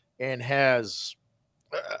and has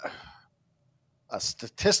a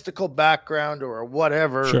statistical background or a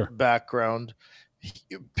whatever background.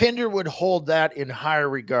 Pinder would hold that in higher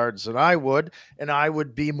regards than I would, and I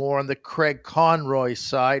would be more on the Craig Conroy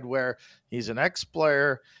side, where he's an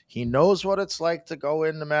ex-player. He knows what it's like to go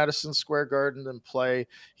into Madison Square Garden and play.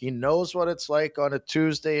 He knows what it's like on a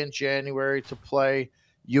Tuesday in January to play.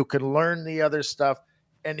 You can learn the other stuff.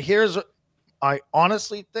 And here's what I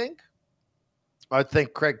honestly think. I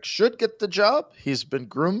think Craig should get the job. He's been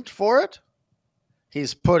groomed for it.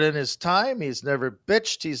 He's put in his time. He's never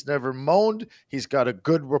bitched. He's never moaned. He's got a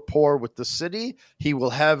good rapport with the city. He will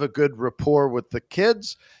have a good rapport with the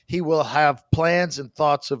kids. He will have plans and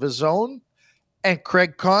thoughts of his own. And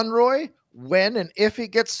Craig Conroy, when and if he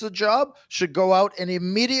gets the job, should go out and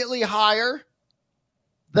immediately hire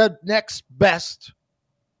the next best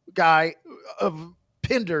guy of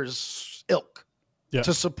Pinder's ilk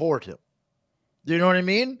to support him. Do you know what I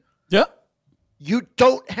mean? Yeah. You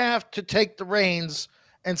don't have to take the reins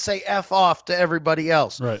and say F off to everybody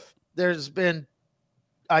else. Right.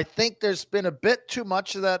 I think there's been a bit too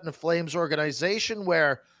much of that in the Flames organization,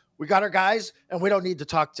 where we got our guys and we don't need to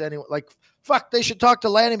talk to anyone. Like, fuck, they should talk to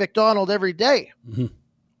Lanny McDonald every day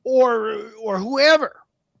or whoever.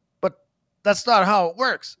 But that's not how it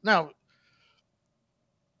works. Now,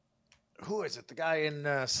 who is it? The guy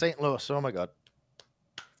in St. Louis. Oh my God,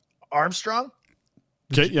 Armstrong.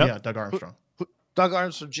 Okay, Yeah, Doug Armstrong. Doug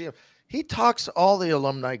Armstrong, GM. He talks to all the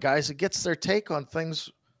alumni guys and gets their take on things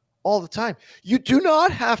all the time. You do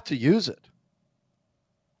not have to use it.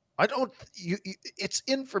 I don't. It's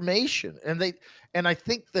information, and I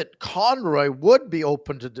think that Conroy would be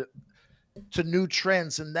open to new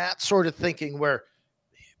trends and that sort of thinking. Where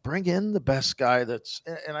bring in the best guy that's,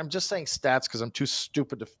 and I'm just saying stats because I'm too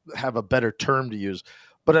stupid to have a better term to use,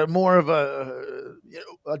 but a more of a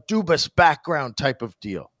Dubas background type of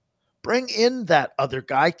deal. Bring in that other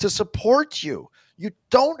guy to support you. You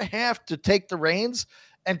don't have to take the reins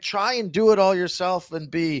and try and do it all yourself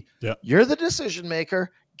and you're the decision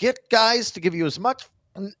maker. Get guys to give you as much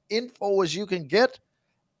info as you can get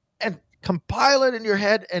and compile it in your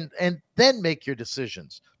head and then make your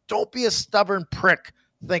decisions. Don't be a stubborn prick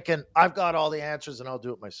thinking I've got all the answers and I'll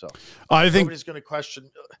do it myself. I think nobody's going to question.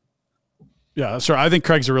 Yeah, sorry. I think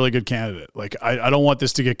Craig's a really good candidate. Like, I don't want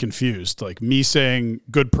this to get confused. Like, me saying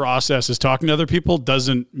good process is talking to other people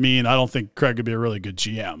doesn't mean I don't think Craig would be a really good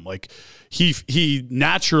GM. Like, he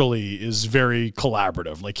naturally is very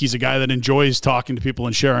collaborative. Like, he's a guy that enjoys talking to people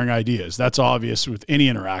and sharing ideas. That's obvious with any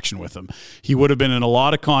interaction with him. He would have been in a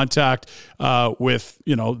lot of contact with,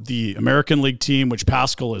 the American League team, which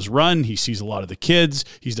Pascal has run. He sees a lot of the kids.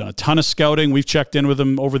 He's done a ton of scouting. We've checked in with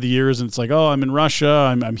him over the years, and it's like, oh, I'm in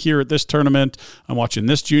Russia. I'm here at this tournament. I'm watching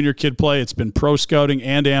this junior kid play. It's been pro scouting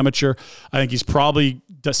and amateur. I think he's probably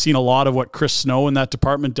seen a lot of what Chris Snow in that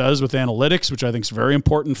department does with analytics, which I think is very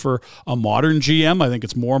important for a modern GM. I think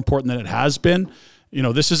it's more important than it has been.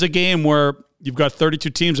 This is a game where you've got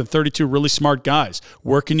 32 teams and 32 really smart guys.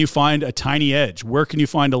 Where can you find a tiny edge? Where can you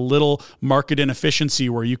find a little market inefficiency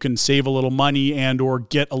where you can save a little money and or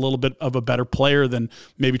get a little bit of a better player than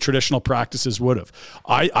maybe traditional practices would have?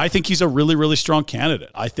 I think he's a really, really strong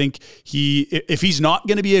candidate. I think if he's not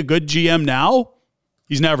going to be a good GM now,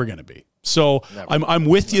 he's never going to be. So I'm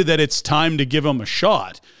with you that it's time to give him a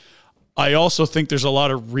shot. I also think there's a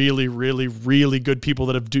lot of really, really, really good people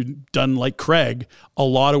that have done, like Craig, a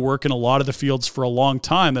lot of work in a lot of the fields for a long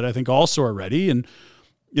time that I think also are ready. And,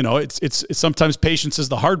 it's sometimes patience is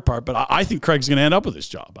the hard part, but I think Craig's going to end up with this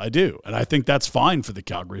job. I do. And I think that's fine for the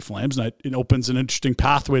Calgary Flames. And it opens an interesting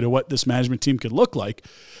pathway to what this management team could look like.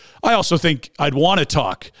 I also think I'd want to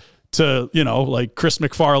talk to, like Chris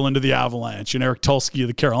McFarland of the Avalanche and Eric Tulsky of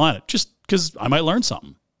the Carolina, just because I might learn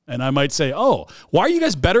something. And I might say, oh, why are you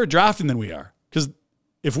guys better at drafting than we are? Because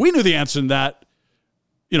if we knew the answer to that,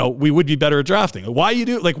 we would be better at drafting. Why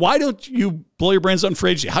don't you blow your brains out in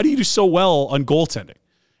free agency? How do you do so well on goaltending?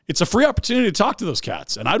 It's a free opportunity to talk to those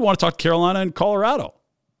cats. And I'd want to talk to Carolina and Colorado.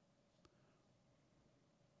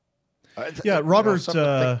 Yeah, Robert...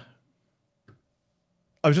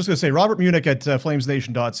 I was just going to say, Robert Munich at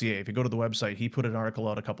flamesnation.ca, if you go to the website, he put an article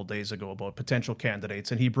out a couple days ago about potential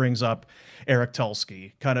candidates, and he brings up Eric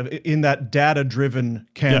Tulsky, kind of in that data-driven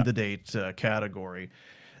candidate category.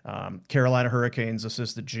 Carolina Hurricanes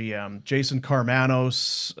assistant GM. Jason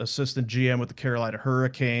Karmanos, assistant GM with the Carolina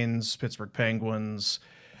Hurricanes, Pittsburgh Penguins.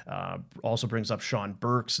 Also brings up Sean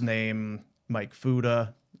Burke's name, Mike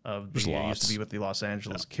Fuda. Used to be with the Los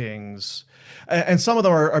Angeles Kings. And some of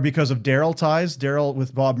them are because of Daryl ties. Daryl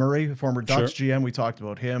with Bob Murray, former Ducks GM. We talked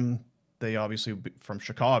about him. They obviously from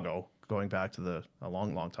Chicago, going back to a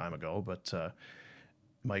long, long time ago. But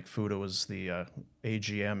Mike Fuda was the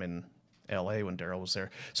AGM in LA when Daryl was there.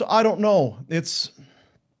 So I don't know.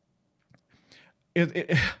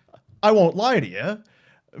 I won't lie to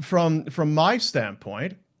you. From my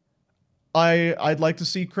standpoint, I'd like to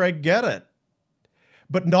see Craig get it.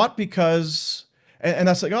 But not because, and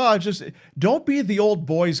that's like, don't be the old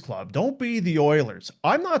boys club. Don't be the Oilers.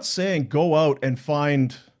 I'm not saying go out and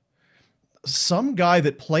find some guy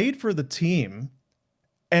that played for the team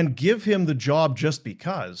and give him the job just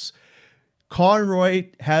because. Conroy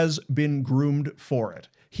has been groomed for it.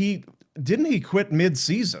 He quit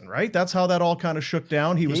mid-season, right? That's how that all kind of shook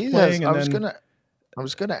down. He was playing. I was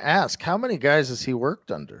gonna ask, how many guys has he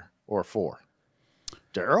worked under or for?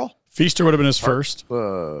 Daryl? Feaster would have been his first.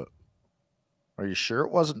 Are you sure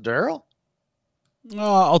it wasn't Daryl?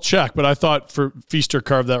 I'll check, but I thought Feaster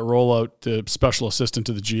carved that role out to special assistant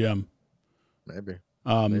to the GM. Maybe.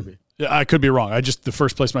 Yeah, I could be wrong. The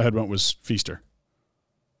first place my head went was Feaster.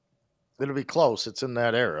 It'll be close. It's in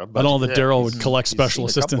that era. But I don't know that Daryl would collect special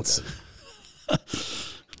assistants.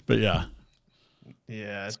 But yeah.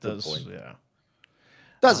 Yeah, it does. Yeah.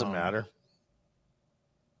 Doesn't matter.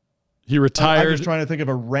 He retired. I'm just trying to think of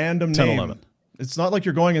a random 10, name. 11. It's not like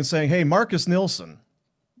you're going and saying, hey, Marcus Nilsson,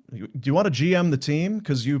 do you want to GM the team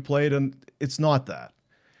because you played? And it's not that.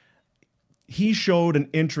 he showed an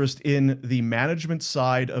interest in the management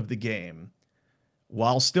side of the game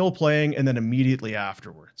while still playing, and then immediately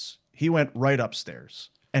afterwards. He went right upstairs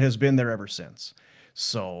and has been there ever since.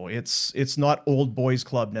 So it's not old boys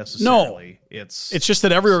club necessarily. No, it's just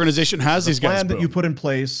that every organization has these guys. Plan that you put in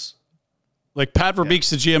place. Like Pat Verbeek's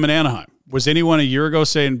the GM in Anaheim. Was anyone a year ago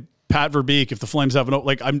saying Pat Verbeek, if the Flames have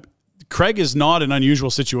Craig is not an unusual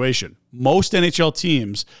situation. Most NHL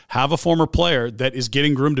teams have a former player that is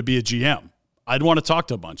getting groomed to be a GM. I'd want to talk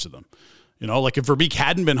to a bunch of them. You know, like if Verbeek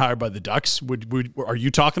hadn't been hired by the Ducks, are you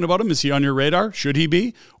talking about him? Is he on your radar? Should he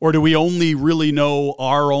be? Or do we only really know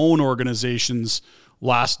our own organization's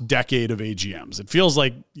last decade of AGMs? It feels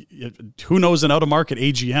like who knows an out-of-market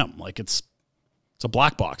AGM? Like it's a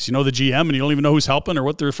black box. You know the GM and you don't even know who's helping or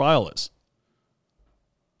what their file is.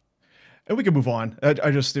 And we can move on.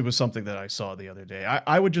 It was something that I saw the other day.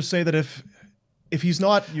 I would just say that if he's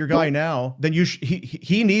not your guy now, then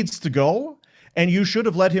he needs to go. And you should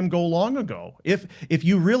have let him go long ago. If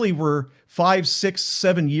you really were 5, 6,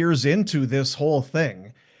 7 years into this whole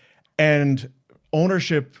thing, and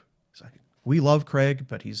ownership, we love Craig,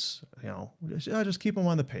 but he's just keep him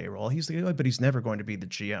on the payroll. But he's never going to be the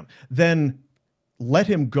GM. Then let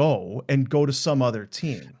him go and go to some other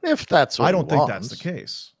team. If that's what I don't think that's the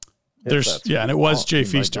case. And it was Jay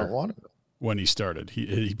Feaster when he started.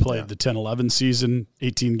 He played the 10-11 season,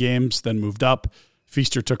 18 games, then moved up.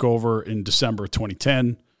 Feaster took over in December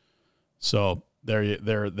 2010. So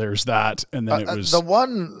there's that. And then it was the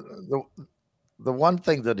one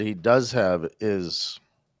thing that he does have is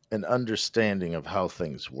an understanding of how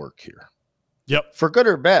things work here. Yep. For good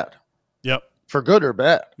or bad. Yep. For good or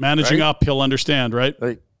bad. Managing up, he'll understand, right?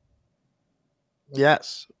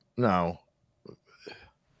 Yes. No.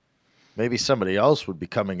 Maybe somebody else would be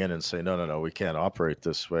coming in and say, no, we can't operate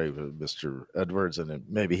this way with Mr. Edwards. And then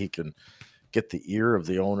maybe he can get the ear of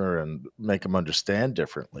the owner and make him understand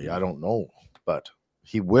differently. I don't know, but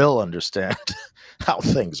he will understand how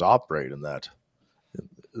things operate in that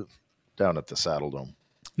down at the Saddle Dome.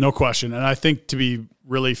 No question. And I think to be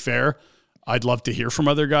really fair, I'd love to hear from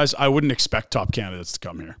other guys. I wouldn't expect top candidates to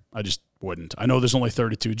come here. I just wouldn't. I know there's only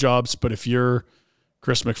 32 jobs, but if you're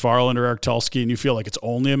Chris McFarland or Eric Tulsky and you feel like it's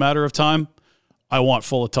only a matter of time, I want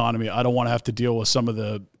full autonomy. I don't want to have to deal with some of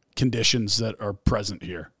the conditions that are present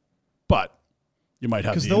here. But you might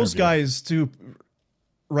have, because those guys too,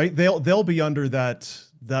 right? They'll be under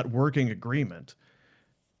that working agreement.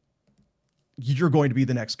 You're going to be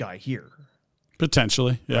the next guy here,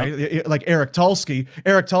 potentially. Yeah, right? Like Eric Tulsky.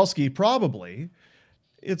 Eric Tulsky probably.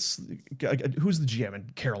 It's who's the GM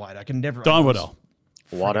in Carolina? I can never. Don Waddell.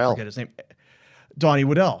 Forget his name. Donnie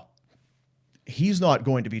Waddell. He's not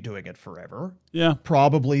going to be doing it forever. Yeah,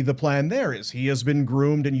 probably the plan there is he has been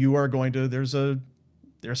groomed, and you are going to. There's a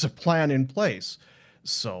plan in place.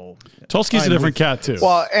 So Tulsky's a different cat too.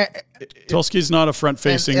 Well, Tulsky's not a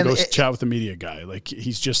front-facing go chat with the media guy. Like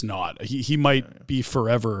he's just not. He might be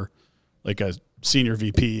forever like a senior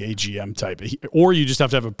VP, AGM type, or you just have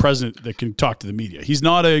to have a president that can talk to the media. He's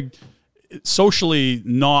not socially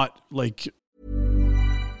not like.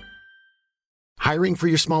 Hiring for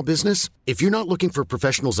your small business? If you're not looking for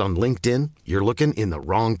professionals on LinkedIn, you're looking in the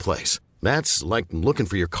wrong place. That's like looking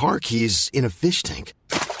for your car keys in a fish tank.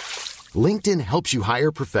 LinkedIn helps you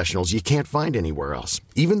hire professionals you can't find anywhere else,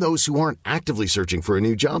 even those who aren't actively searching for a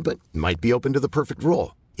new job but might be open to the perfect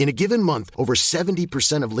role. In a given month, over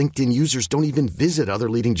 70% of LinkedIn users don't even visit other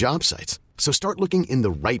leading job sites. So start looking in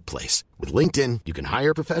the right place. With LinkedIn, you can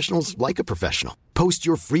hire professionals like a professional. Post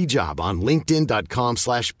your free job on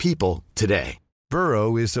linkedin.com/people today.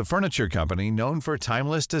 Burrow is a furniture company known for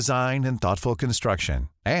timeless design and thoughtful construction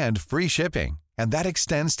and free shipping. And that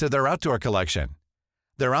extends to their outdoor collection.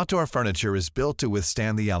 Their outdoor furniture is built to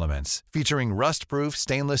withstand the elements, featuring rust-proof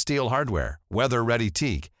stainless steel hardware, weather-ready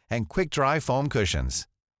teak, and quick-dry foam cushions.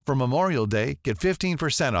 For Memorial Day, get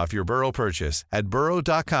 15% off your Burrow purchase at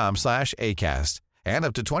burrow.com/ACAST and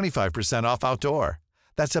up to 25% off outdoor.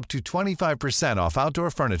 That's up to 25% off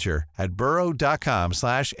outdoor furniture at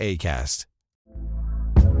burrow.com/ACAST.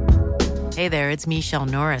 Hey there, it's Michelle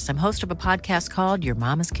Norris. I'm host of a podcast called Your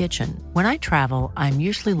Mama's Kitchen. When I travel, I'm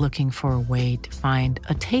usually looking for a way to find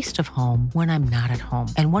a taste of home when I'm not at home.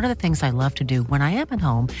 And one of the things I love to do when I am at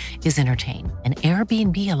home is entertain. And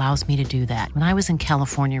Airbnb allows me to do that. When I was in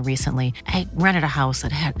California recently, I rented a house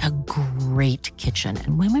that had a great kitchen.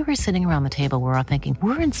 And when we were sitting around the table, we were all thinking,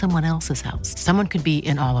 we're in someone else's house. Someone could be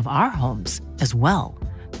in all of our homes as well.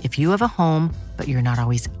 If you have a home, but you're not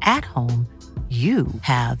always at home, you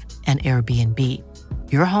have an Airbnb.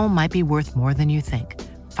 Your home might be worth more than you think.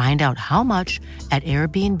 Find out how much at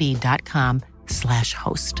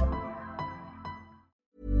airbnb.com/host.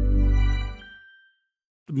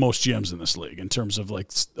 most GMs in this league in terms of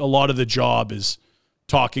like a lot of the job is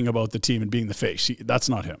talking about the team and being the face. That's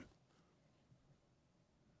not him.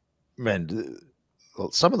 Man,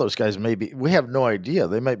 some of those guys we have no idea.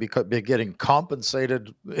 They might be getting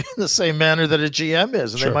compensated in the same manner that a GM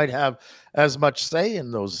is, and Sure. they might have as much say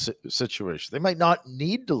in those situations. They might not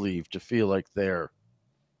need to leave to feel like they're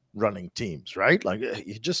running teams, right? Like,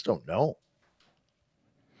 you just don't know.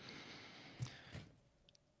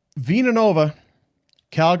 Vina Nova,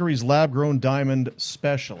 Calgary's lab-grown diamond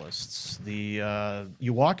specialists.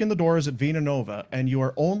 You walk in the doors at Vina Nova, and you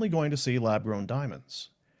are only going to see lab-grown diamonds.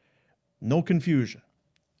 No confusion.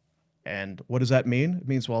 And what does that mean? It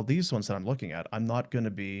means, well, these ones that I'm looking at, I'm not going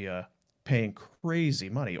to be paying crazy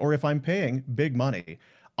money. Or if I'm paying big money,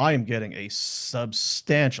 I am getting a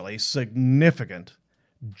significant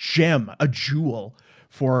gem, a jewel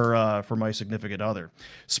for my significant other.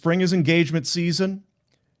 Spring is engagement season.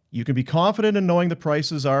 You can be confident in knowing the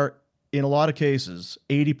prices are, in a lot of cases,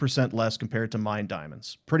 80% less compared to mined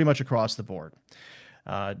diamonds, pretty much across the board.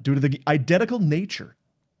 Due to the identical nature,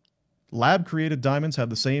 lab-created diamonds have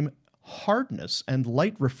the same hardness and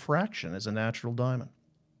light refraction as a natural diamond.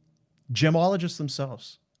 Gemologists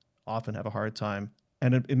themselves often have a hard time,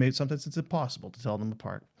 and sometimes it's impossible to tell them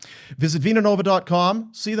apart. Visit vinanova.com,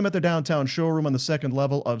 see them at their downtown showroom on the second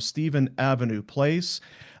level of Stephen Avenue Place,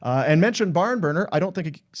 and mention Barn Burner. I don't think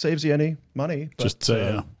it saves you any money. But, just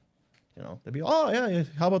say, yeah. You know, they'd be, yeah,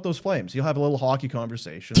 how about those Flames? You'll have a little hockey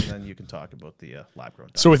conversation, and then you can talk about the lab-grown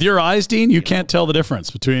diamond. So with your eyes, Dean, you can't tell the difference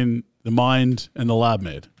between the mined and the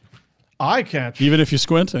lab-made. I can't. Even if you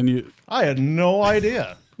squint and you... I had no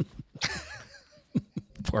idea.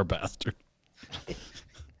 Poor bastard.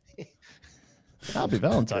 Happy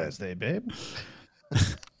Valentine's Day, babe.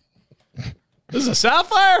 This is a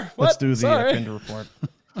sapphire? What? Let's do the Pinder report.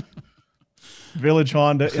 Village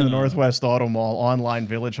Honda in the Northwest Auto Mall, online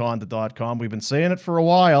villagehonda.com. We've been saying it for a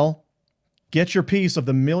while. Get your piece of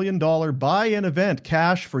the $1 million buy-in event,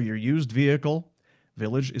 cash for your used vehicle.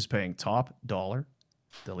 Village is paying top dollar.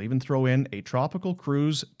 They'll even throw in a tropical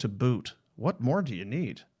cruise to boot. What more do you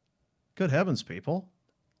need? Good heavens, people.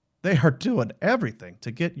 They are doing everything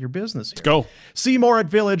to get your business here. Let's go. See more at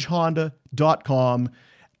villagehonda.com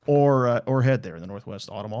or head there in the Northwest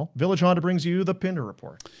Auto Mall. Village Honda brings you the Pinder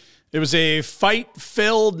Report. It was a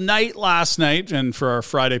fight-filled night last night, and for our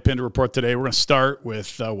Friday Pinder Report today, we're going to start with,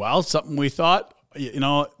 something we thought,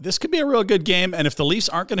 this could be a real good game, and if the Leafs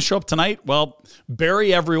aren't going to show up tonight, well,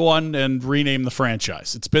 bury everyone and rename the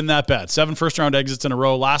franchise. It's been that bad. 7 first-round exits in a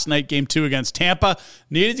row. Last night, Game 2 against Tampa.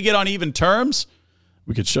 Needed to get on even terms.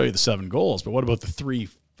 We could show you the 7 goals, but what about the 3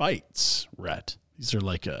 fights, Rhett? These are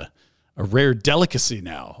like a rare delicacy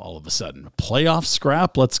now, all of a sudden. A playoff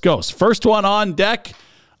scrap? Let's go. So first one on deck.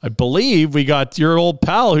 I believe we got your old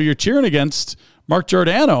pal who you're cheering against, Mark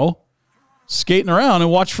Giordano, skating around, and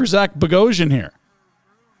watch for Zach Bogosian here.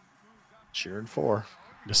 Cheering for.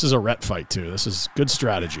 This is a Rhett fight, too. This is good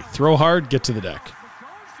strategy. Throw hard, get to the deck.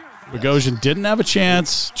 Yes. Bogosian didn't have a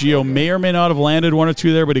chance. Gio may or may not have landed 1 or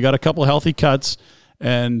 2 there, but he got a couple of healthy cuts.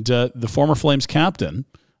 And the former Flames captain,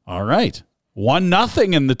 all right,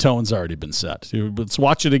 1-0, and the tone's already been set. Let's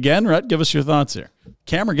watch it again. Rhett, give us your thoughts here.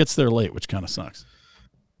 Camera gets there late, which kind of sucks.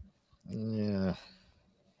 Yeah.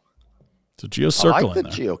 So Gio's circling. I like that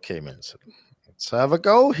Gio came in. So let's have a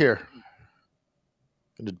go here.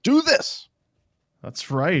 Going to do this.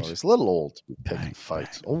 That's right. He's a little old to be picking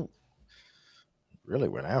fights. Oh, really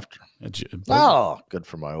went after him. Good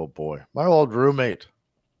for my old boy. My old roommate.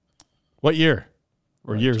 What year?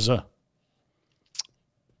 Or years? Well,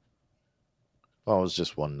 it was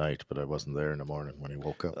just one night, but I wasn't there in the morning when he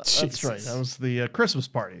woke up. That's right. That was the Christmas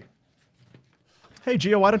party. Hey,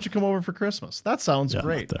 Gio, why don't you come over for Christmas? That sounds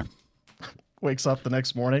great. Wakes up the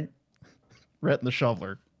next morning, Rhett and the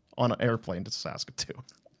Shoveler on an airplane to Saskatoon.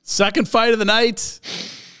 Second fight of the night.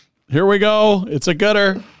 Here we go. It's a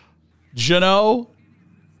gooder. Jeannot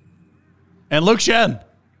and Luke Schenn.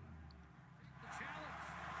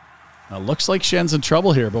 Now, looks like Shen's in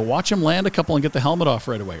trouble here, but watch him land a couple and get the helmet off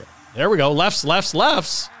right away. There we go. Lefts. Now,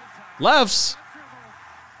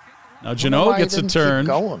 Jeannot gets a turn.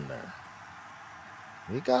 Keep going there.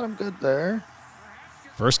 He got him good there.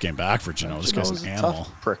 First game back for Jeannot. This guy's an animal.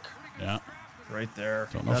 Tough prick. Yeah. Right there.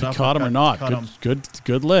 Don't know if he caught him or not.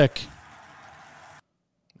 Good lick.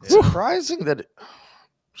 It's surprising that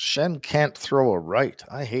Schenn can't throw a right.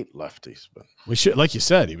 I hate lefties, but we should, like you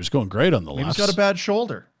said, he was going great on the left. He's got a bad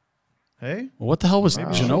shoulder. Hey? Well, what the hell was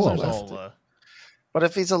Jeannot? But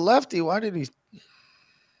if he's a lefty, why did he?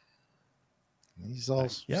 He's all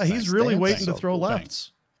he's really waiting to throw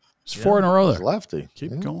lefts. It's 4 in a row there. Lefty.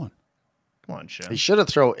 Keep going. Come Come on, Shen. He should have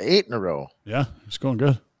thrown 8 in a row. Yeah, it's going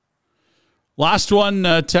good. Last one,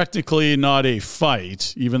 technically not a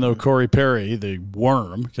fight, even though Corey Perry, the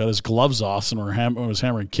worm, got his gloves off and was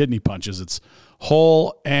hammering kidney punches. It's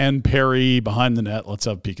Hull and Perry behind the net. Let's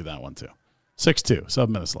have a peek at that one, too. 6-2,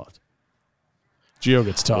 7 minutes left. Gio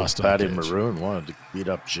gets tossed on Patty cage. Maroon wanted to beat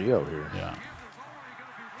up Gio here. Yeah.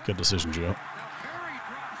 Good decision, Gio.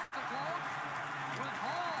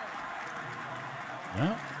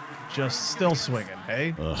 Yeah. Just still swinging,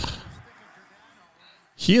 hey? Ugh.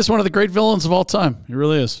 He is one of the great villains of all time. He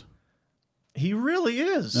really is. He really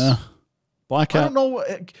is. Yeah. Black hat. I don't know.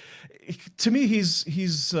 To me,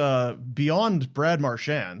 he's beyond Brad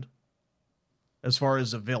Marchand as far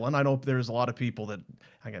as a villain. I know there's a lot of people that,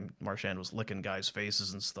 again, Marchand was licking guys'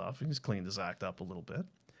 faces and stuff. He's cleaned his act up a little bit.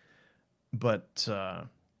 But,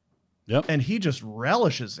 yep. And he just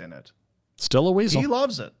relishes in it. Still a weasel. He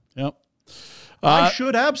loves it. Yep. I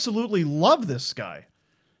should absolutely love this guy.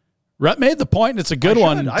 Rhett made the point, and it's a good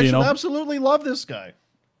one. I should absolutely love this guy.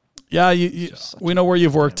 Yeah, we know where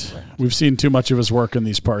you've worked. We've seen too much of his work in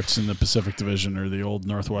these parts in the Pacific Division or the old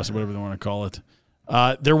Northwest, whatever they want to call it.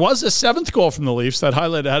 There was a 7th goal from the Leafs that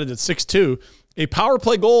highlighted had it at 6-2, a power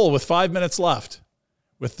play goal with 5 minutes left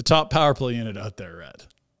with the top power play unit out there, Rhett.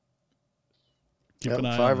 Keep an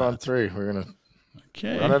eye 5 on 3. We're going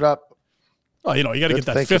to run it up. Oh, you got to get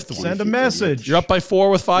that 5th one. Send a message. You're up by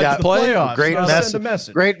 4 with 5 to play. Great message. Send a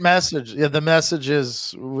message. Great message. Yeah, the message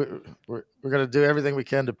is we're going to do everything we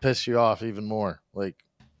can to piss you off even more. Like,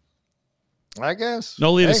 I guess.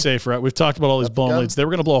 No lead is safe, right? We've talked about all these blown leads. They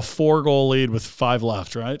were going to blow a 4-goal lead with 5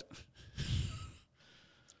 left, right?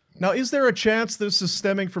 Now, is there a chance this is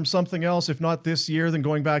stemming from something else, if not this year, then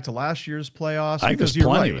going back to last year's playoffs? I think there's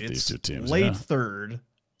plenty with these two teams. Late third.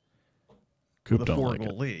 Coop with a 4-goal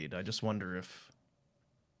like lead. I just wonder if.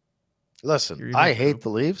 Listen, I hate the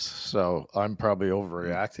Leafs, so I'm probably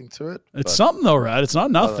overreacting to it. It's something though, right? It's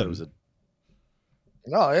not nothing.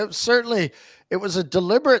 It was a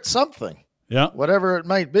deliberate something. Yeah, whatever it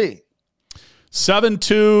might be.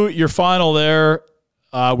 7-2, your final there.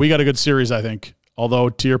 We got a good series, I think.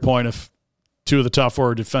 Although, to your point, if 2 of the top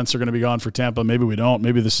 4 defense are going to be gone for Tampa, maybe we don't.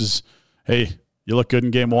 Maybe this is, hey, you look good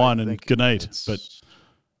in game 1 and good night. But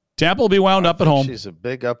Tampa will be wound up at home. She's a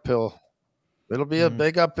big uphill. It'll be a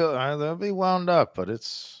big uphill. They'll be wound up, but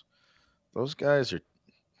those guys are.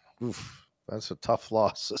 Oof, that's a tough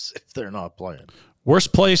loss if they're not playing.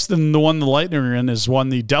 Worst place than the one the Lightning are in is one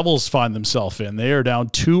the Devils find themselves in. They are down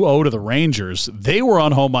 2-0 to the Rangers. They were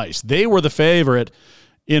on home ice. They were the favorite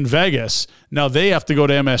in Vegas. Now they have to go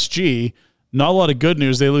to MSG. Not a lot of good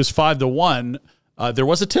news. They lose 5-1. There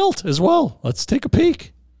was a tilt as well. Let's take a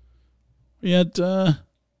peek. We had.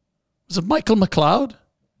 Was it Michael McLeod?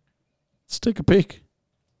 Let's take a peek.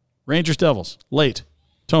 Rangers Devils. Late.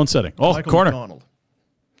 Tone setting. Oh, Michael corner. McDonald.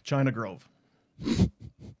 China Grove.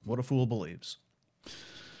 What a fool believes.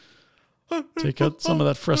 Take out some of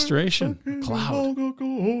that frustration.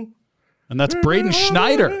 McLeod. And that's Braden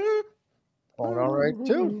Schneider. All right,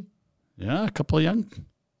 too. Yeah, a couple of young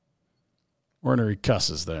ornery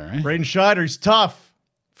cusses there. Eh? Braden Schneider, he's tough.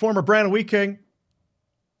 Former Brandon Wheat King.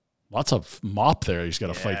 Lots of mop there he's got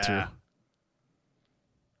to fight through.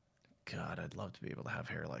 God, I'd love to be able to have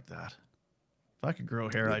hair like that. If I could grow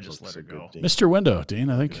hair, I'd just let it go. Mr. Window, Dean,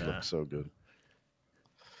 I think. It looks so good.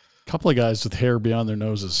 A couple of guys with hair beyond their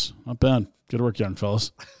noses. Not bad. Good work, young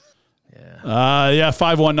fellas. Yeah.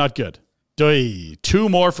 5-1, not good. 2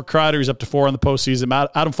 more for Kreider. He's up to 4 in the postseason.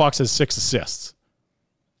 Adam Fox has 6 assists.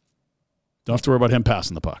 Don't have to worry about him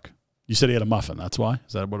passing the puck. You said he had a muffin. That's why?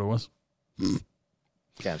 Is that what it was?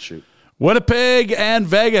 Can't shoot. Winnipeg and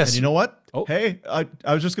Vegas. And you know what? Oh. Hey,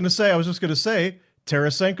 I was just going to say,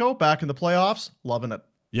 Tarasenko back in the playoffs, loving it.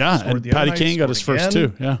 Yeah, Scored and Patty King got his first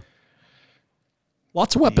 2. Yeah.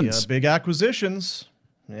 Lots of weapons. Big acquisitions.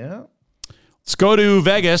 Yeah. Let's go to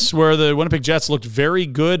Vegas, where the Winnipeg Jets looked very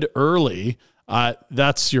good early.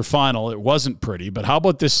 That's your final. It wasn't pretty, but how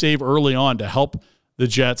about this save early on to help the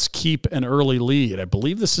Jets keep an early lead? I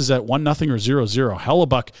believe this is at 1-0 or 0-0.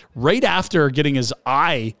 Hellebuck, right after getting his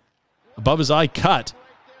eye, above his eye cut,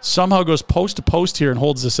 somehow goes post to post here and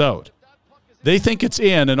holds this out. They think it's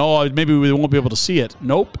in, and maybe we won't be able to see it.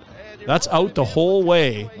 Nope. That's out the whole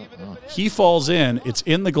way. He falls in. It's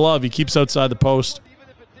in the glove. He keeps outside the post.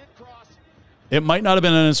 It might not have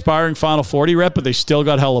been an inspiring Final 40 rep, but they still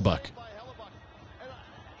got Hellebuck.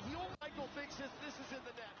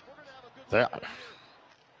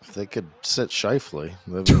 If they could sit Scheifele,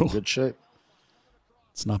 they'd be in good shape.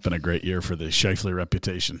 It's not been a great year for the Scheifele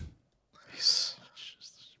reputation. He's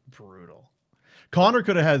just brutal. Connor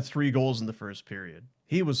could have had 3 goals in the first period.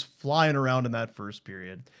 He was flying around in that first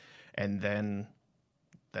period. and then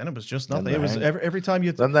it was just nothing. It was every time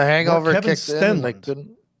you. Then the hangover Kevin kicked in. And they Stenlund.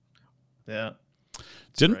 couldn't. Yeah.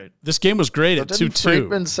 This game was great at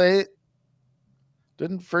 2-2.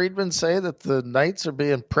 Didn't Friedman say that the Knights are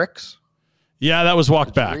being pricks? Yeah, that was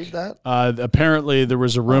walked back. Read that? Apparently, there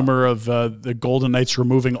was a rumor of the Golden Knights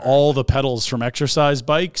removing all the pedals from exercise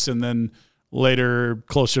bikes, and then later,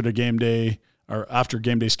 closer to game day, or after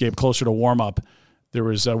game day skate, closer to warm up, there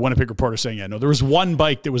was a Winnipeg reporter saying, "Yeah, no, there was one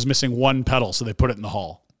bike that was missing one pedal, so they put it in the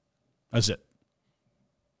hall. That's it."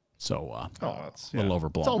 So, it's a little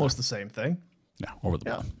overblown. It's almost the same thing. Yeah, over the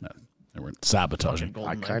blown. Yeah. They were sabotaging.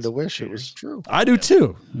 I kind of wish it was true. I do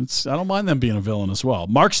too. I don't mind them being a villain as well.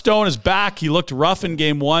 Mark Stone is back. He looked rough in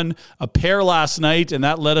game one, a pair last night, and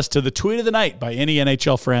that led us to the tweet of the night by any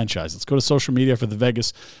NHL franchise. Let's go to social media for the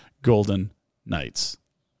Vegas Golden Knights.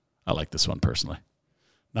 I like this one personally.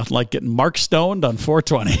 Nothing like getting Mark Stoned on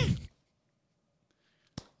 420.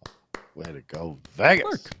 Way to go,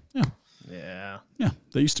 Vegas. Mark. Yeah.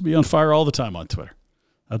 They used to be on fire all the time on Twitter.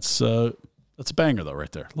 That's a banger though,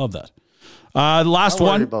 right there. Love that. Last I'm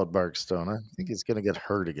one worried about Mark Stone. I think he's going to get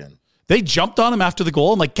hurt again. They jumped on him after the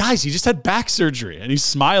goal. I'm like, guys, he just had back surgery, and he's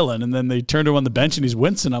smiling. And then they turned him on the bench, and he's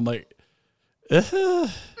wincing. I'm like,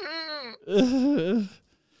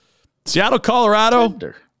 Seattle, Colorado.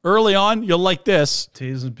 Tender. Early on, you'll like this.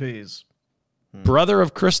 T's and P's. Brother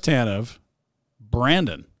of Chris Tanev,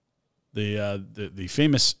 Brandon, the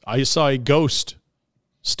famous. I saw a ghost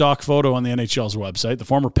stock photo on the NHL's website. The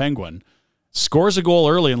former Penguin scores a goal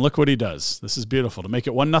early, and look what he does. This is beautiful to make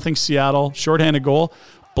it 1-0 Seattle. Shorthanded goal,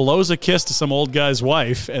 blows a kiss to some old guy's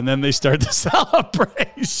wife, and then they start the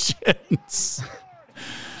celebrations.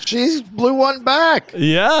 She blew one back.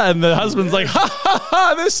 Yeah, and the husband's like, ha, ha,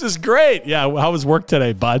 ha, this is great. Yeah, how was work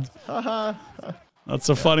today, bud? Not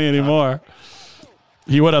so funny anymore.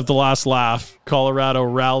 He would have the last laugh. Colorado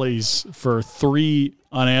rallies for 3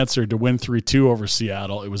 unanswered to win 3-2 over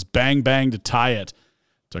Seattle. It was bang, bang to tie it.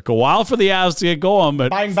 Took a while for the Avs to get going, but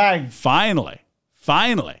bang, bang. Finally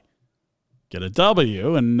get a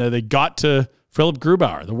W, and they got to Philip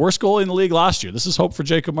Grubauer, the worst goalie in the league last year. This is hope for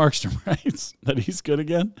Jacob Markstrom, right? That he's good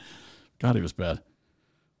again. God, he was bad.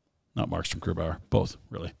 Not Markstrom, Grubauer, both,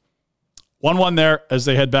 really. 1-1 there as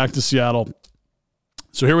they head back to Seattle.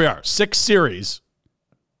 So here we are, 6 series,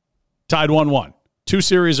 tied 1-1. 2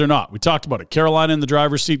 series or not. We talked about it. Carolina in the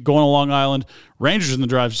driver's seat going to Long Island. Rangers in the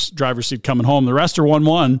driver's seat coming home. The rest are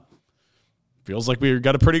 1-1. Feels like we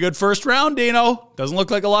got a pretty good first round, Dino. Doesn't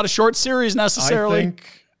look like a lot of short series necessarily. I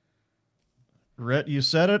think, Rhett, you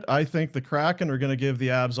said it. I think the Kraken are going to give the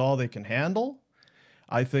Avs all they can handle.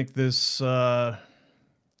 I think this. I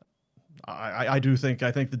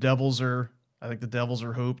think the Devils are. I think the Devils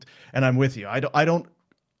are hooped, and I'm with you. I don't.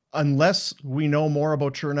 Unless we know more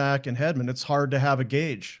about Chernak and Hedman, it's hard to have a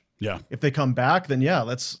gauge. Yeah. If they come back, then yeah,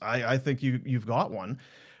 I think you've got one.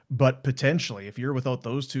 But potentially, if you're without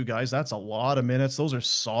those 2 guys, that's a lot of minutes. Those are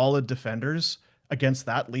solid defenders against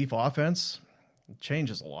that Leaf offense. It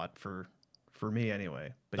changes a lot for me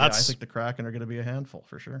anyway. But I think the Kraken are going to be a handful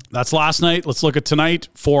for sure. That's last night. Let's look at tonight.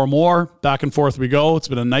 4 more. Back and forth we go. It's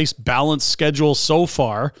been a nice balanced schedule so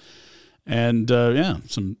far. And,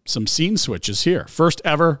 some scene switches here. First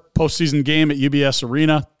ever postseason game at UBS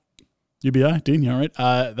Arena. UBI, Dean, you all right?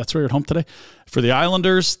 That's where you're at home today. For the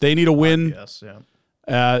Islanders, they need a win. Yes, yeah.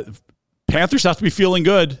 Panthers have to be feeling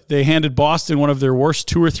good. They handed Boston one of their worst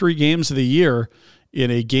 2 or 3 games of the year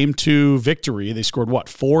in a Game 2 victory. They scored,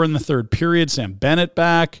 4 in the third period. Sam Bennett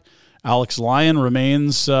back. Alex Lyon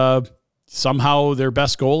remains somehow their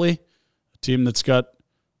best goalie. A team that's got,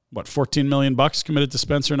 $14 million committed to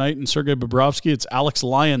Spencer Knight and Sergei Bobrovsky. It's Alex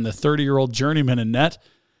Lyon, the 30-year-old journeyman in net.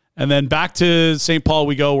 And then back to St. Paul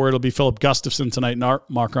we go, where it'll be Philip Gustafson tonight and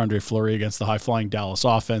Marc-Andre Fleury against the high-flying Dallas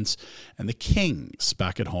offense. And the Kings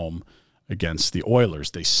back at home against the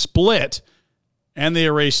Oilers. They split, and they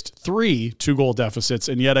erased 3 2-goal deficits,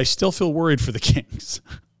 and yet I still feel worried for the Kings.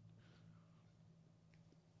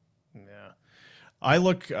 I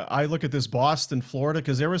look at this Boston, Florida,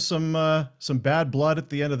 because there was some bad blood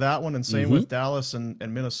at the end of that one, and same with Dallas and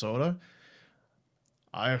Minnesota.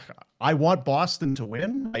 I want Boston to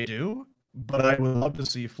win, I do, but I would love to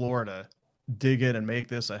see Florida dig in and make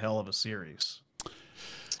this a hell of a series.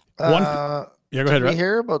 Go ahead. Did we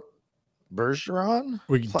hear about Bergeron?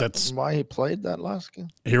 That's why he played that last game.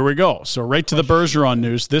 Here we go. So right to the Bergeron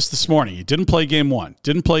news this morning. He didn't play game 1.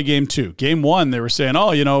 Didn't play game 2. Game 1, they were saying,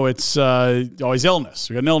 it's always illness.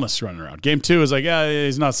 We got an illness running around. Game 2 is like,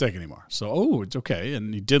 he's not sick anymore. So, it's okay.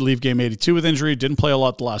 And he did leave game 82 with injury. Didn't play a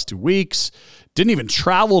lot the last 2 weeks. Didn't even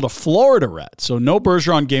travel to Florida, Rhett. So no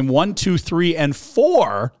Bergeron game 1, 2, 3, and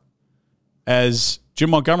 4 as Jim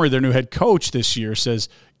Montgomery, their new head coach this year, says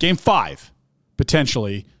Game 5,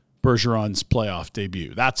 potentially Bergeron's playoff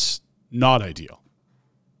debut. That's not ideal.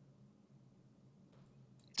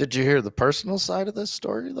 Did you hear the personal side of this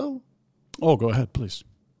story, though? Oh, go ahead, please.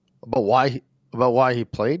 About why he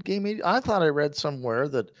played Game 8? I thought I read somewhere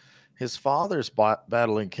that his father's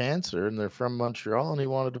battling cancer, and they're from Montreal, and he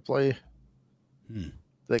wanted to play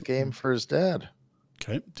that game for his dad.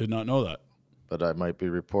 Okay, did not know that. But I might be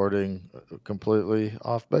reporting completely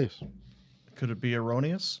off base. Could it be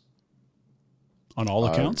erroneous? On all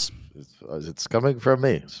accounts? It's coming from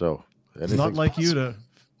me, so it's not like you to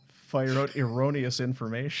fire out erroneous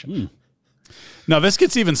information. Now, this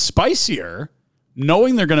gets even spicier.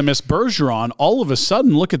 Knowing they're going to miss Bergeron, all of a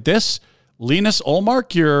sudden, look at this. Linus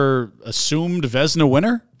Ullmark, your assumed Vezina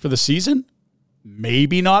winner for the season,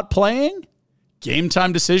 maybe not playing. Game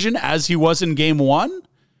time decision as he was in Game 1.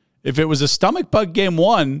 If it was a stomach bug Game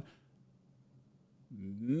 1,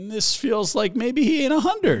 this feels like maybe he ain't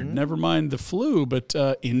 100. Never mind the flu, but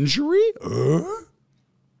injury?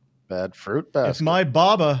 Bad fruit basket.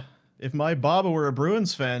 If my Baba were a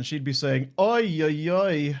Bruins fan, she'd be saying, "Oy, oy,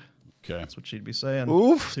 oy." Okay. That's what she'd be saying.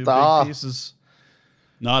 Oof. Two big pieces.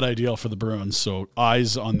 Not ideal for the Bruins, so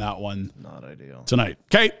eyes on that one. Not ideal. Tonight.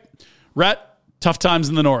 Okay. Rhett, tough times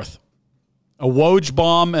in the North. A Woj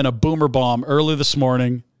bomb and a Boomer bomb early this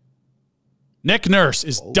morning. Nick Nurse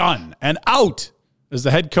is done and out as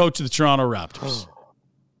the head coach of the Toronto Raptors.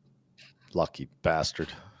 Lucky bastard.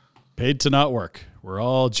 Paid to not work. We're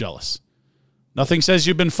all jealous. Nothing says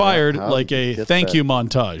you've been fired like a thank you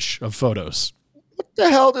montage of photos. What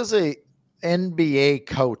the hell does a NBA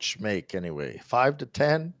coach make anyway? 5 to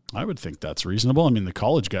 10? I would think that's reasonable. I mean, the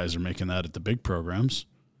college guys are making that at the big programs.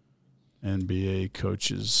 NBA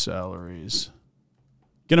coaches' salaries.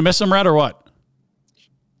 Gonna miss him, Red, or what?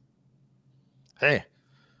 Hey,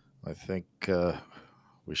 I think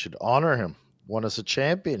we should honor him. Won us a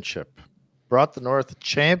championship. Brought the North a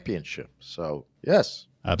championship. So, yes.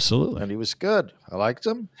 Absolutely. And he was good. I liked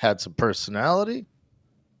him. Had some personality.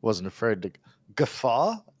 Wasn't afraid to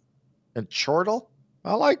guffaw and chortle.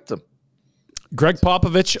 I liked him. Greg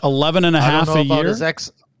Popovich, 11 and a half a year.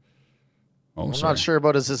 I'm not sure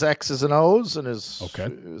about his X's and O's and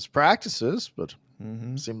his practices, but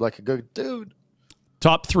seemed like a good dude.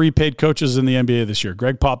 Top 3 paid coaches in the NBA this year.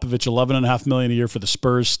 Greg Popovich, $11.5 million a year for the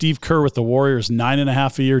Spurs. Steve Kerr with the Warriors,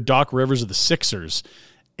 $9.5 a year. Doc Rivers of the Sixers,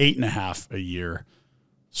 $8.5 a year.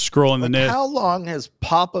 Scrolling the net. How long has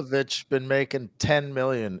Popovich been making $10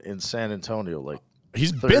 million in San Antonio?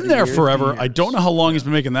 He's been there forever. I don't know how long he's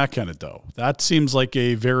been making that kind of dough. That seems like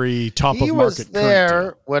a very top of market. He was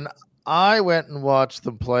there when I went and watched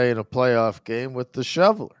them play in a playoff game with the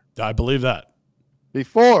Shoveler. I believe that.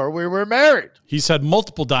 Before we were married. He's had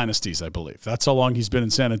multiple dynasties, I believe. That's how long he's been in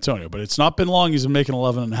San Antonio. But it's not been long he's been making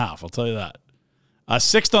 11.5. I'll tell you that.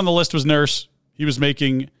 Sixth on the list was Nurse. He was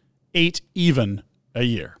making 8 even a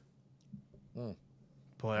year.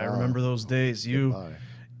 Boy, I remember those days. You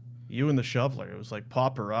and the Shoveler. It was like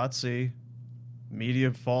paparazzi,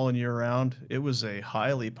 media following you around. It was a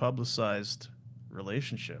highly publicized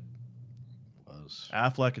relationship.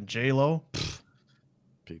 Affleck and J-Lo.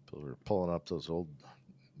 People were pulling up those old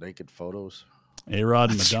naked photos.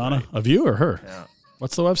 A-Rod and Madonna. Right. Of you or her? Yeah.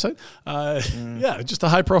 What's the website? Yeah, just a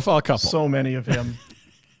high-profile couple. So many of him.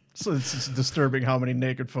 So it's disturbing how many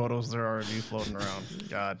naked photos there are of you floating around.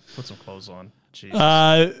 God, put some clothes on.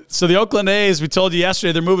 So the Oakland A's, we told you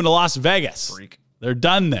yesterday, they're moving to Las Vegas. Freak. They're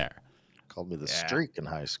done there. Called me the streak in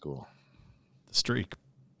high school. The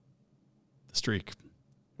streak.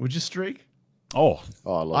 Would you streak? Oh,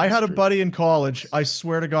 I had a buddy in college. I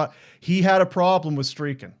swear to God, he had a problem with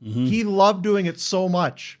streaking. Mm-hmm. He loved doing it so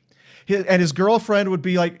much. And his girlfriend would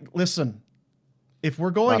be like, listen, if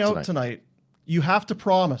we're going out tonight, you have to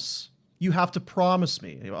promise. You have to promise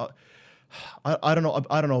me. I don't know.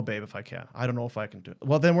 I don't know, babe, if I can. I don't know if I can do it.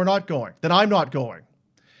 Well, then we're not going. Then I'm not going.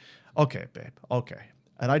 Okay, babe. Okay.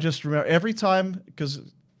 And I just remember every time, because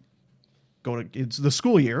it's the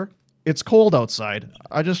school year. It's cold outside.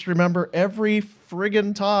 I just remember every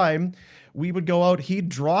friggin' time we would go out, he'd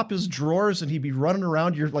drop his drawers and he'd be running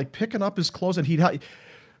around. You're like picking up his clothes and he'd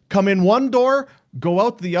come in one door, go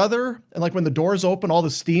out the other. And like when the doors open, all the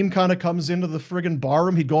steam kind of comes into the friggin' bar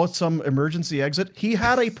room. He'd go out some emergency exit. He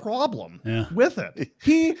had a problem with it.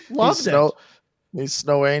 He loved it. He's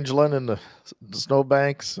snow angeling in the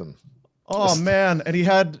snowbanks. Oh man. And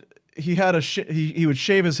he would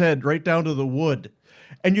shave his head right down to the wood.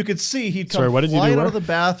 And you could see he'd come flying out of the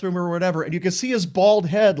bathroom or whatever, and you could see his bald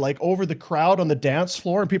head like over the crowd on the dance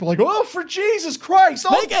floor, and people like, "Oh, for Jesus Christ!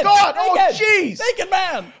 Oh naked, God! Naked, oh jeez! Naked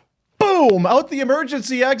man!" Boom! Out the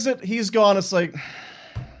emergency exit, he's gone. It's like,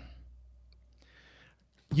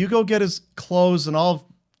 You go get his clothes and I'll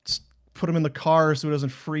put him in the car so he doesn't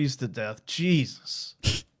freeze to death. Jesus.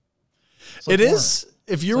 It is.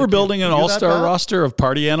 If you were building an all-star roster of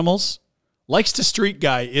party animals, likes to street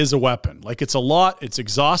guy is a weapon. Like, it's a lot, it's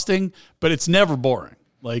exhausting, but it's never boring.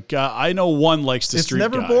 Like, I know one likes to street guy.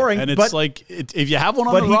 It's never boring. And it's like, if you have one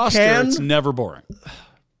on the roster, it's never boring.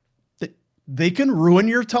 They can ruin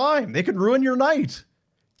your time. They can ruin your night.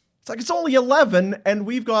 It's like, it's only 11 and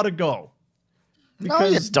we've got to go. No,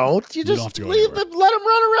 you don't. You just leave him, let him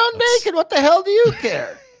run around naked. What the hell do you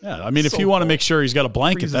care? Yeah, I mean, if you want to make sure he's got a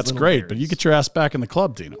blanket, that's great. But you get your ass back in the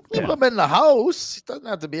club, Dino. Leave him in the house. He doesn't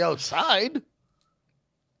have to be outside.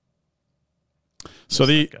 So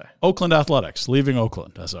the Oakland Athletics, leaving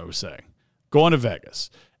Oakland, as I was saying, going to Vegas.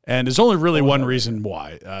 And there's only really one reason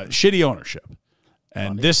why. Shitty ownership.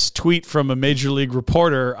 And this tweet from a Major League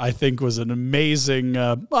reporter, I think, was an amazing,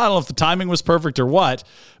 I don't know if the timing was perfect or what,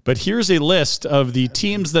 but here's a list of the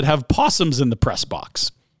teams that have possums in the press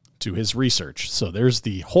box to his research. So there's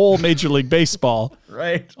the whole Major League Baseball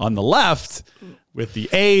right on the left, with the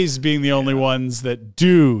A's being the only ones that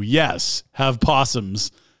do, have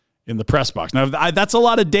possums in the press box. Now, that's a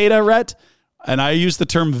lot of data, Rhett, and I use the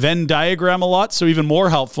term Venn diagram a lot, so even more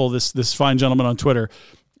helpful, this fine gentleman on Twitter.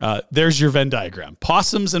 There's your Venn diagram.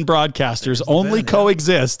 Possums and broadcasters only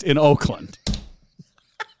coexist in Oakland.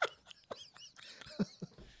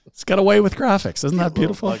 It's got away with graphics. Isn't that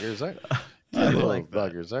beautiful? Buggers, aren't they? Like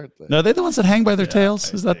buggers, aren't they? No, are they the ones that hang by their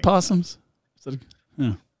tails? Is that possums?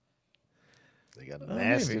 Yeah. They got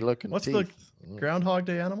nasty looking What's teeth. the Groundhog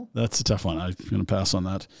Day animal? That's a tough one. I'm going to pass on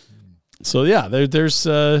that. So, yeah, there's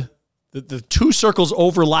the two circles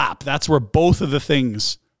overlap. That's where both of the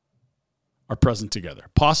things are present together.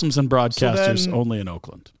 Possums and broadcasters only in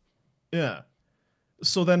Oakland. Yeah.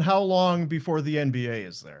 So then how long before the NBA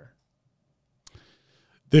is there?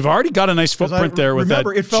 They've already got a nice footprint there with that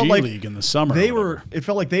G like League in the summer. It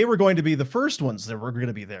felt like they were going to be the first ones that were going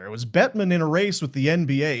to be there. It was Bettman in a race with the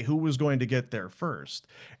NBA who was going to get there first.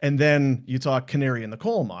 And then you talk canary in the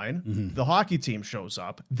coal mine. Mm-hmm. The hockey team shows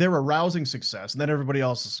up. They're a rousing success. And then everybody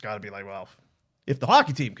else has got to be like, well, if the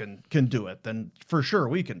hockey team can do it, then for sure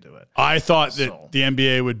we can do it. I thought that the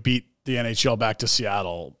NBA would beat the NHL back to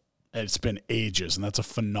Seattle. It's been ages, and that's a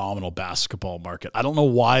phenomenal basketball market. I don't know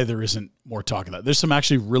why there isn't more talk of that. There's some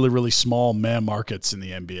actually really, really small markets in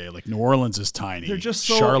the NBA. Like New Orleans is tiny. They're just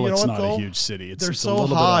so, Charlotte's not a huge city. They're so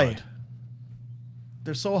high.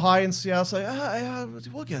 They're so high in Seattle. It's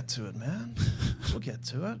like, we'll get to it, man. We'll get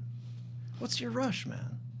to it. What's your rush,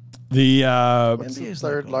 man? What's the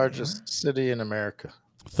third largest city in America?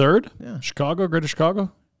 Third? Yeah. Chicago, Greater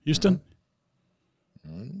Chicago? Houston?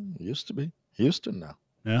 Used to be. Houston now.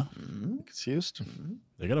 Yeah. It's Houston.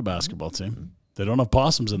 They got a basketball team. They don't have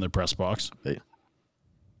possums in their press box. Hey.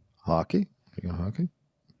 Hockey? You got hockey?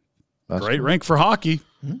 Basketball? Great rink for hockey.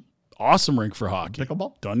 Awesome rink for hockey.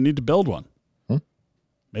 Pickleball? Don't need to build one.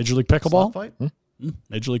 Major League Pickleball? Fight?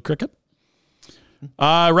 Major League Cricket?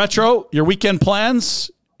 Retro, your weekend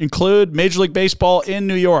plans include Major League Baseball in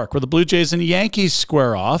New York, where the Blue Jays and Yankees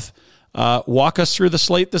square off. Walk us through the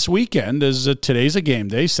slate this weekend. As today's a game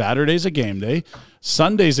day, Saturday's a game day,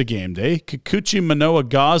 Sunday's a game day. Kikuchi, Manoah,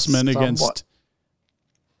 Gosman against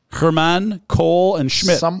Herman, Cole, and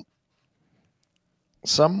Schmidt.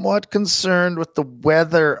 Somewhat concerned with the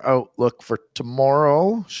weather outlook for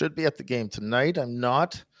tomorrow. Should be at the game tonight. I'm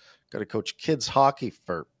not. Got to coach kids hockey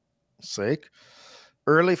for sake.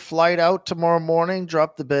 Early flight out tomorrow morning.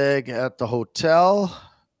 Drop the bag at the hotel.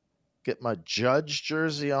 Get my Judge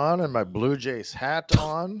jersey on and my Blue Jays hat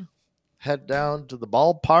on. Head down to the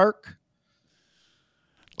ballpark.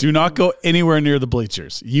 Do not go anywhere near the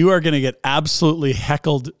bleachers. You are going to get absolutely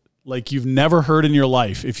heckled like you've never heard in your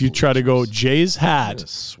life if you try to go Jays hat.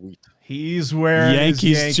 Sweet. He's wearing Yankees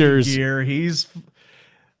his Yankee jersey. Gear.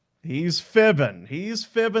 He's fibbing. He's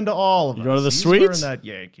fibbing to all of us. You go to the He's suites? wearing that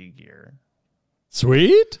Yankee gear.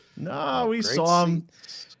 Sweet? No, we saw him.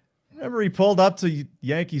 Remember he pulled up to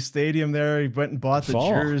Yankee Stadium there. He went and bought the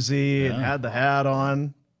jersey and had the hat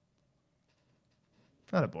on.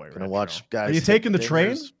 Not a boy. Gonna watch guys. Are you taking the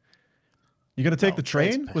train? You gonna take the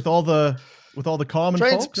train with all the common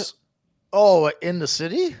folks? Oh, in the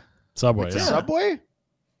city? Subway. Yeah. Subway?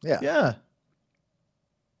 Yeah. Yeah.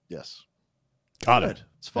 Yes. Got it.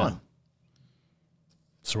 It's fun. Yeah.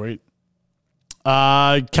 Sweet.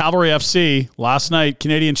 Calgary FC last night,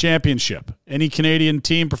 Canadian Championship. Any Canadian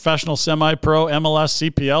team, professional, semi-pro,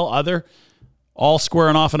 MLS, CPL, other, all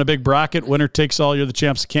squaring off in a big bracket. Winner takes all. You're the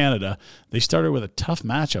champs of Canada. They started with a tough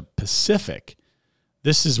matchup. Pacific.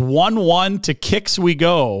 This is 1-1 to kicks we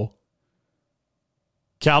go.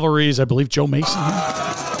 Calgary's, I believe, Joe Mason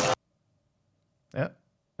here. Yeah.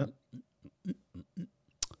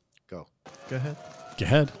 Go ahead. Go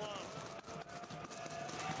ahead.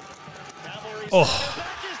 Oh.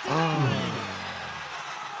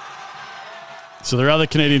 So they're out of the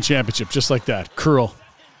Canadian Championship, just like that. Curl.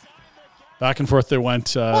 Back and forth they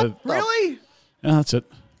went. Really? Yeah, that's it.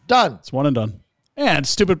 Done. It's one and done. And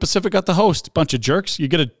stupid Pacific got the host. Bunch of jerks. You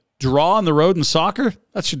get a draw on the road in soccer?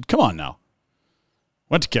 That should, come on now.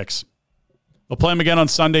 Went to kicks. We'll play them again on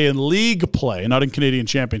Sunday in league play, not in Canadian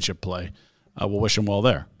Championship play. We'll wish them well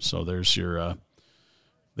there. So there's your,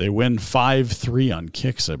 they win 5-3 on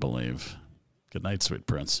kicks, I believe. Good night, sweet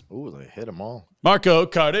prince. Ooh, they hit them all. Marco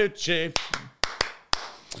Carducci.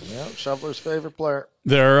 Yeah, Shoveler's favorite player.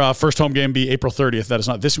 Their first home game be April 30th. That is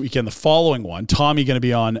not this weekend. The following one, Tommy going to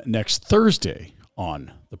be on next Thursday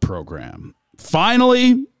on the program.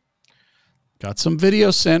 Finally, got some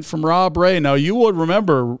video sent from Rob Ray. Now, you would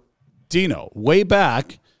remember, Dino, way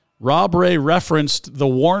back, Rob Ray referenced the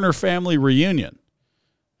Warner family reunion.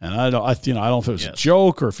 And I don't know if it was a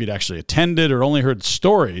joke or if he'd actually attended or only heard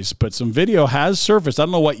stories, but some video has surfaced. I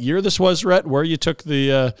don't know what year this was, Rhett, where you took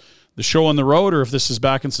the show on the road, or if this is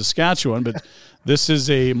back in Saskatchewan, but this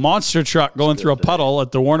is a monster truck going through a puddle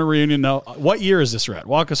at the Warner reunion. Now, what year is this, Rhett?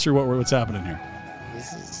 Walk us through what's happening here.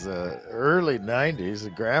 This is early 90s.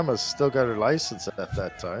 The grandma's still got her license at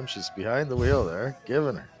that time. She's behind the wheel there,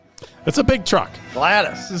 giving her. It's a big truck.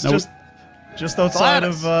 Gladys. This is just outside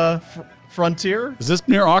of Frontier. Is this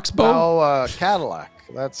near Oxbow? Oh, Cadillac.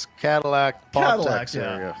 That's Cadillac Pontex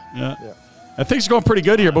area. Yeah. I think it's going pretty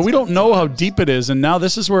good here, but we don't know how deep it is. And now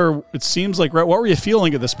this is where it seems like, what were you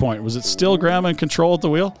feeling at this point? Was it still Grandma in control at the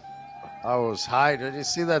wheel? I was high. Did you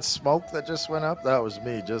see that smoke that just went up? That was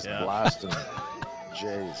me just blasting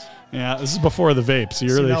Jays. Yeah, this is before the vapes. So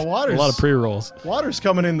you're really a lot of pre-rolls. Water's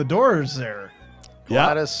coming in the doors there.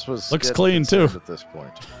 Gladys was looks clean too at this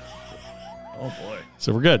point. Oh boy.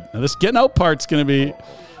 So we're good. Now this getting out part's going to be,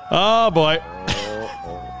 oh boy.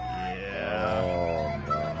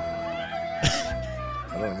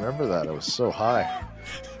 I don't remember that. I was so high.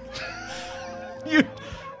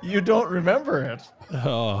 You don't remember it.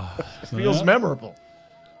 Oh, it feels memorable.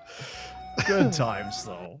 Good times,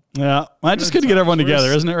 though. Yeah, I'm just going to get everyone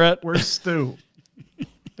together, isn't it, Rhett? Where's Stu?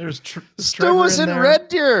 There's Stu was in Red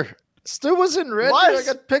Deer. Stu was in Red Deer. I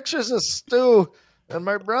got pictures of Stu and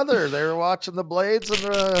my brother. They were watching the Blades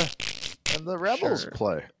and the Rebels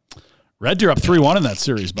play. Red Deer up 3-1 in that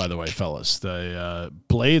series, by the way, fellas. The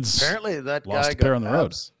Blades apparently that lost guy a pair got on the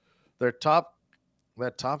road.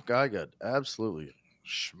 That top guy got absolutely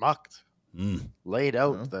schmucked. Laid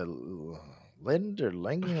out the Lind or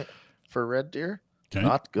Ling for Red Deer. Okay.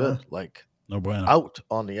 Not good. No bueno. Out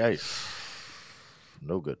on the ice.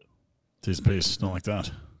 No good. Tease pace. Don't like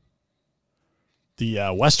that.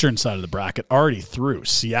 The western side of the bracket already through.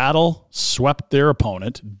 Seattle swept their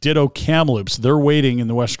opponent. Ditto Kamloops. They're waiting in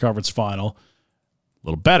the Western Conference Final. A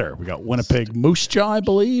little better. We got Winnipeg Moose Jaw, I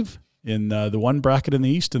believe, in the one bracket in the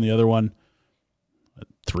East, and the other one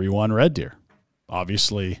 3-1 Red Deer.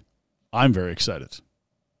 Obviously, I'm very excited.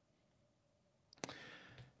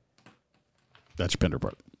 That's your Pinder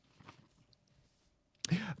part.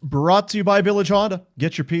 Brought to you by Village Honda.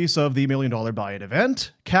 Get your piece of the $1 Million Buy-In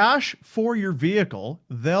event. Cash for your vehicle.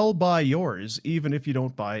 They'll buy yours, even if you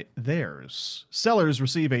don't buy theirs. Sellers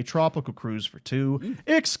receive a tropical cruise for two,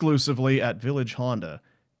 exclusively at Village Honda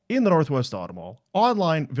in the Northwest Auto Mall.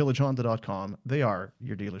 Online, villagehonda.com. They are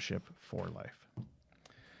your dealership for life.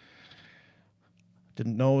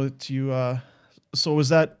 Didn't know that you... So was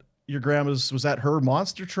that your grandma's? Was that her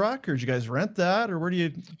monster truck, or did you guys rent that, or where do you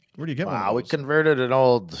get one? Wow, we converted an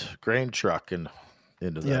old grain truck into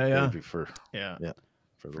that baby for the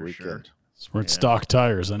weekend. Sure. We're at stock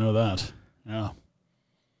tires. I know that. Yeah.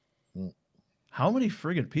 How many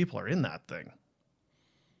friggin' people are in that thing?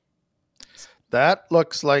 That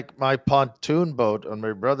looks like my pontoon boat on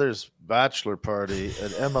my brother's bachelor party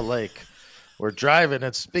at Emma Lake. We're driving,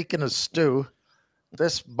 and speaking of Stu,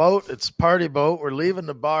 this boat, it's a party boat. We're leaving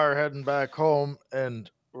the bar, heading back home, and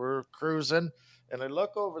we're cruising. And I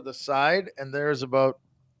look over the side, and there's about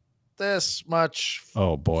this much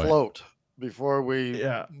float before we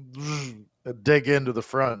dig into the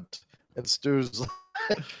front. And Stu's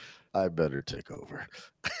like, I better take over.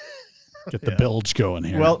 Get the bilge going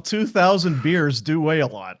here. Well, 2,000 beers do weigh a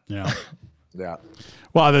lot. Yeah. Yeah.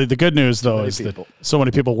 Well, the good news, though, is that so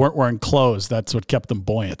many people weren't wearing clothes. That's what kept them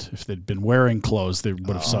buoyant. If they'd been wearing clothes, they would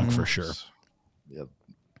have sunk for sure. Yep.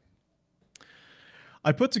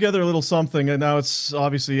 I put together a little something, and now it's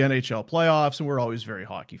obviously NHL playoffs, and we're always very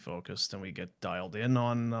hockey focused, and we get dialed in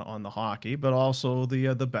on the hockey, but also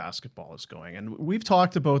the basketball is going. And we've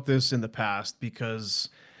talked about this in the past because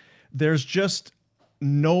there's just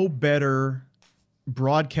no better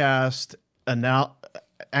broadcast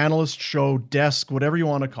analyst show desk, whatever you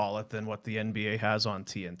want to call it, than what the NBA has on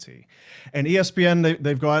TNT. And ESPN,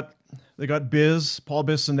 they've got Paul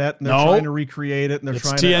Bissonnette, and they're trying to recreate it. And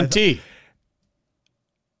it's TNT.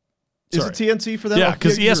 Is it TNT for them? Yeah,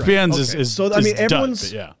 because ESPN's right. is so. I mean,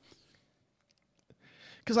 everyone's yeah.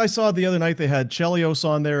 Because I saw the other night they had Chelios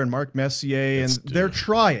on there and Mark Messier, and they're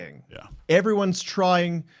trying. Yeah, everyone's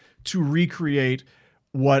trying to recreate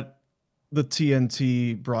what the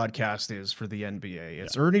TNT broadcast is for the NBA.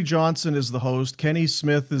 It's Ernie Johnson is the host. Kenny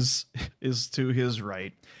Smith is to his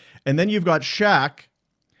right. And then you've got Shaq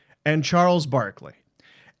and Charles Barkley.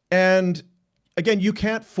 And again, you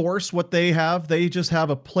can't force what they have. They just have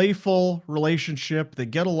a playful relationship. They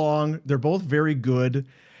get along. They're both very good.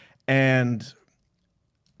 And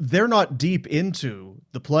they're not deep into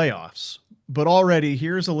the playoffs. But already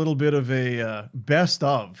here's a little bit of a best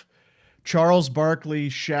of Charles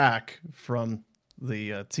Barkley, Shaq from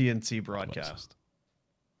the TNT broadcast.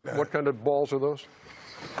 What kind of balls are those?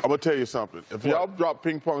 I'm going to tell you something. If y'all drop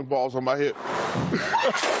ping pong balls on my head.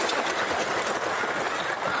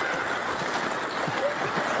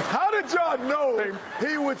 How did y'all know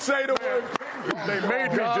he would say the word ping pong? They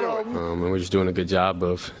made me do it. And we're just doing a good job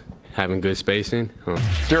of having good spacing.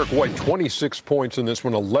 Derek White, 26 points in this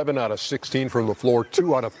one, 11 out of 16 from the floor,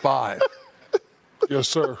 2 out of 5. Yes,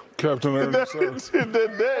 sir. Captain Ernie, sir. Is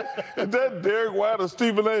that Derek White or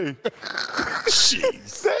Stephen A?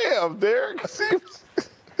 Jeez. Damn, Derek.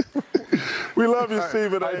 We love you,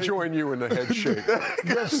 Stephen A. I join you in the head shake.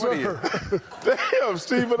 Yes, sir. Damn,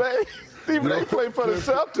 Stephen A. Stephen A. played for the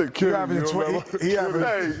Celtics.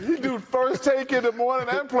 He do first take in the morning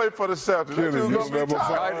and play for the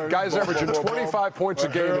Celtics. Guys averaging 25 points a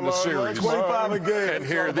game in the series. 25 a game. And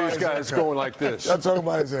here are these guys going like this. That's talking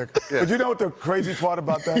about Isaac. But you know what the crazy part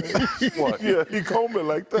about that is? What? Yeah, he coming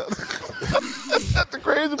like that. That's the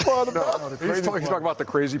crazy part about it. He's talking about the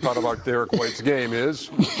crazy part about Derek White's game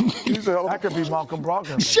is that could be Malcolm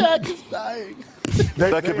Brogdon. Shaq is dying.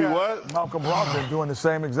 That could be what? Malcolm Brogdon doing the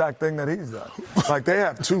same exact thing that he's done. Like, they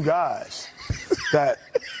have two guys that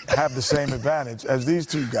have the same advantage as these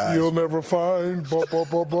two guys. You'll never find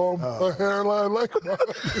a hairline like mine.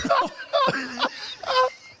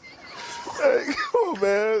 Hey, come on,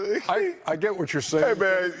 man. I get what you're saying. Hey,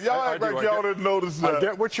 man, y'all act like y'all didn't notice that. I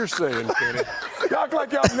get what you're saying, Kenny. Y'all act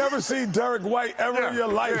like y'all never seen Derek White ever in your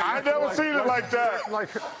life. I never seen it like that.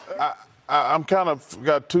 I'm kind of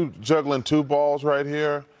juggling two balls right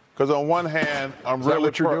here. Because on one hand, I'm really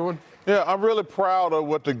what you're doing? Yeah, I'm really proud of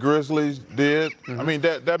what the Grizzlies did. Mm-hmm. I mean,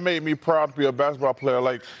 that made me proud to be a basketball player.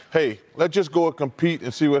 Like, hey, let's just go and compete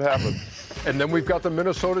and see what happens. And then we've got the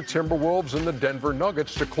Minnesota Timberwolves and the Denver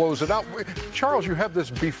Nuggets to close it out. Charles, you have this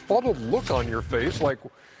befuddled look on your face, like.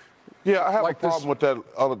 Yeah, I have a problem with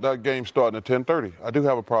that game starting at 10:30. I do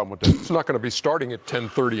have a problem with that. It's not going to be starting at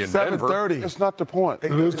 10:30 in Denver. 7:30. It's not the point.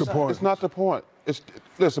 It is the point. It's not the point.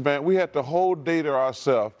 Listen, man, we had the whole day to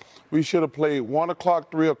ourselves. We should have played 1 o'clock,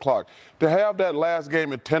 3 o'clock. To have that last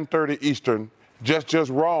game at 10:30 Eastern, just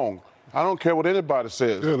wrong. I don't care what anybody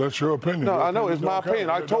says. Yeah, that's your opinion. No, I know. It's my opinion.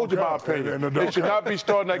 I told you my opinion. It should not be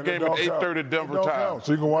starting that game at 8:30 Denver time.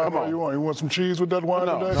 So you can whine all you want. You want some cheese with that wine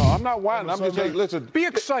today? No, I'm not whining. I'm just saying, listen. Be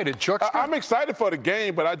excited, Chuck. I'm excited for the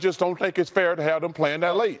game, but I just don't think it's fair to have them playing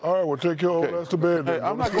that late. All right, well, take your old ass to bed then. Hey,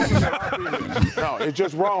 I'm not going to say no, it's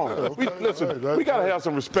just wrong. We got to have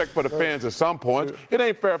some respect for the fans at some point. It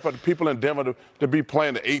ain't fair for the people in Denver to be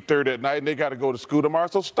playing at 8:30 at night, and they got to go to school tomorrow,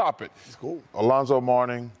 so stop it. It's cool. Alonzo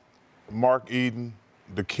Mourning, Mark Eden,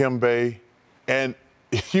 Dikembe, and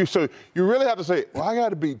you really have to say, well, I got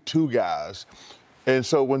to beat two guys. And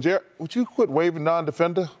so would you quit waving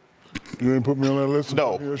non-defender? You ain't put me on that list?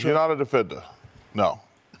 No, you're not a defender. No.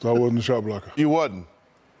 So I wasn't a shot blocker? You wasn't.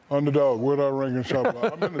 Underdog, where'd I rank in shot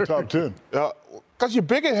blocker? I'm in the top 10. Because you're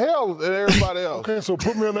big as hell than everybody else. Okay, so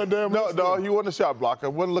put me on that damn list. No, you wasn't a shot blocker. I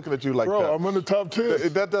wasn't looking at you like that. Bro, I'm in the top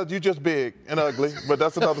 10. You just big and ugly, but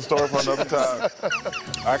that's another story for another time.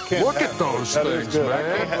 I can't look at those things,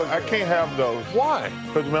 man. I can't have those. Why?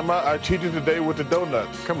 Because remember, I cheated today with the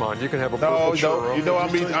donuts. Come on, you can have a purple churro.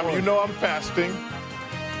 You know I'm fasting.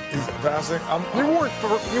 He's fasting? You weren't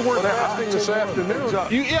fasting this afternoon.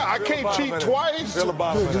 I can't cheat twice.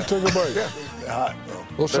 Just take a bite. Hot, bro.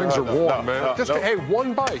 Those things are warm, man. Hey,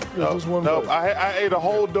 one bite. Just one bite. I ate a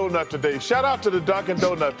whole donut today. Shout out to the Dunkin'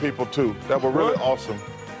 Donut people, too. That were really awesome.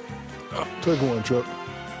 Take one, Chuck.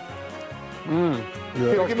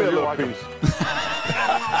 Yeah. Give me a little piece.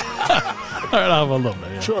 All right, I'll have a little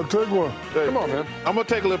bit. Yeah. Chuck, take one. Come on, man. I'm going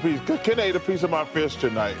to take a little piece. Ken ate a piece of my fish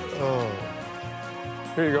tonight.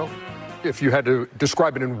 Here you go. if you had to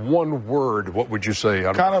describe it in one word, what would you say?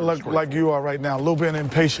 Kind of like you are right now, a little bit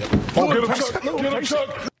impatient. Oh, get him, Chuck. Get him, Chuck.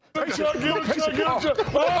 Get him, Chuck.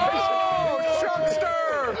 Oh, Chuckster.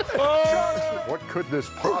 Oh. What could this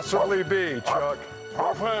possibly be, Chuck?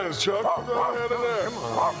 Off hands, Chuck. Put that hand in there.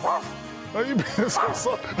 Come on. Are you being so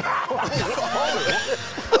slow? Put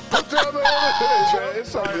your hand in there.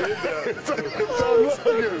 It's all right.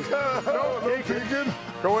 No peeking.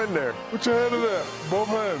 Go in there. Put your hand in there. Both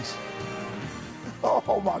hands.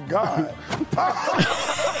 Oh my God.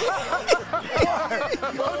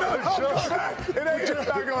 It ain't just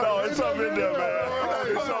not going. No, it's up in there, man.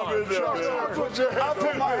 It's up in there, man. I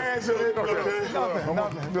put my hands in it.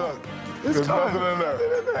 Nothing. There's nothing in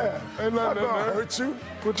there. Ain't nothing in there. Hurt you?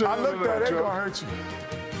 Put your hand in there, It ain't Chuck. gonna hurt you.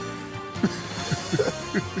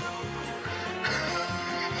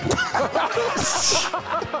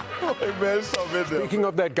 Hey, man, it's up in there. Speaking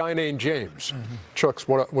of that guy named James, Chucks,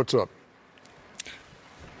 what's up?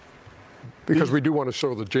 Because we do want to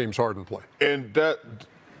show the James Harden play. And that,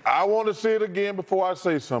 I want to see it again before I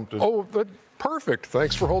say something. Oh, perfect.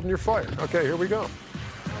 Thanks for holding your fire. Okay, here we go.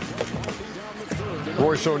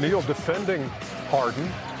 Royce O'Neal defending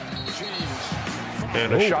Harden.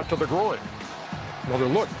 And a shot to the groin. Another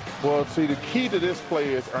look. Well, see, the key to this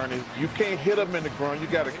play is, Ernie, you can't hit him in the groin. You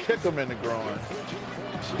got to kick him in the groin.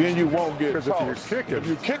 Then you won't get Because if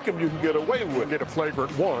you kick him, you can get away with it. Get a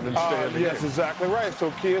flagrant one and stay in the Yes, game. exactly right.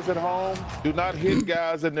 So kids at home, do not hit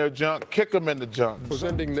guys in their junk. Kick them in the junk.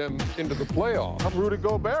 Sending them into the playoffs. I'm Rudy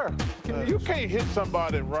Gobert. You can't hit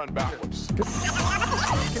somebody and run backwards.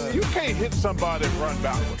 You can't hit somebody and run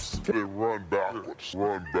backwards. Run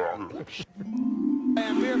backwards.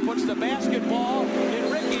 Van Beer puts the basketball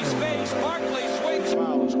in Ricky's face. Barkley swings.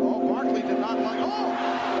 Foul is called. Barkley did not like.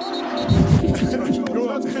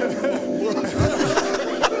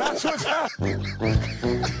 That's what's happening.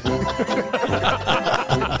 It's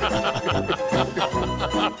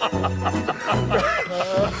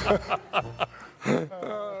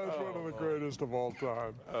one of the greatest of all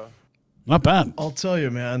time. Not bad. I'll tell you,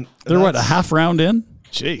 man. They're what, a half round in?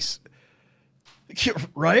 Jeez.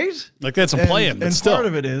 Right? Like that's some playing, but and still. part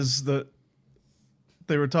of it is that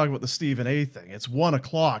they were talking about the Stephen A thing. It's 1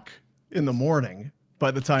 o'clock in the morning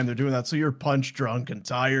by the time they're doing that. So you're punch drunk and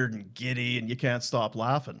tired and giddy and you can't stop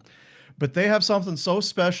laughing. But they have something so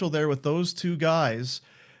special there with those two guys.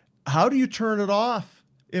 How do you turn it off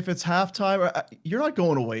if it's halftime? You're not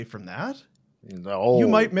going away from that. No. You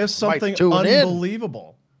might miss something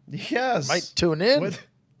unbelievable. Yes. Might tune in.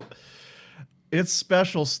 It's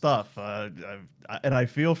special stuff. And I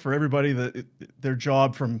feel for everybody that their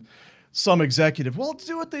job from some executive, well,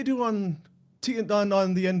 do what they do on the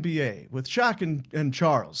NBA with Shaq and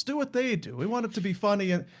Charles. Do what they do. We want it to be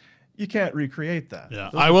funny, and you can't recreate that. Yeah,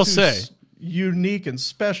 Those I are will two say, unique and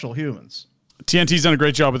special humans. TNT's done a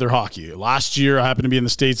great job with their hockey. Last year, I happened to be in the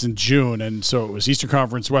States in June, and so it was Eastern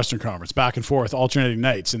Conference, Western Conference, back and forth, alternating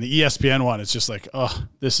nights. And the ESPN one, it's just like,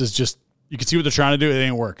 this is just, you can see what they're trying to do. It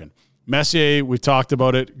ain't working. Messier, we've talked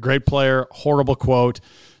about it. Great player, horrible quote.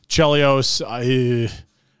 Chelios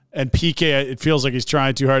and PK, it feels like he's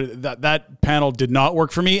trying too hard. That panel did not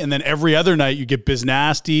work for me. And then every other night, you get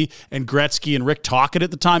Biznasty and Gretzky and Rick Tocchet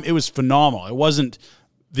at the time. It was phenomenal. It wasn't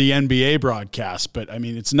the NBA broadcast, but I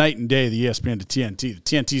mean, it's night and day, the ESPN to TNT. The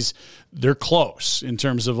TNT's, they're close in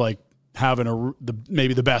terms of like having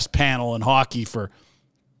maybe the best panel in hockey for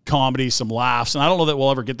comedy, some laughs. And I don't know that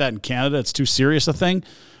we'll ever get that in Canada. It's too serious a thing.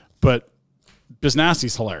 But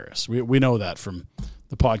Biznasty's hilarious. We know that from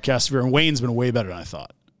the podcast sphere. And Wayne's been way better than I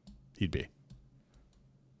thought he'd be.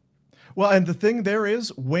 Well, and the thing there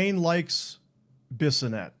is, Wayne likes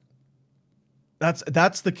Bissonnette.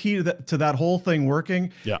 That's the key to that whole thing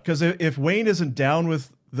working. Yeah. Because if Wayne isn't down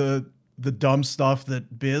with the dumb stuff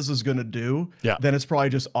that Biz is going to do, then it's probably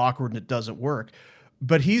just awkward and it doesn't work.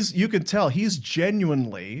 But you can tell he's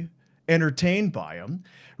genuinely entertained by him.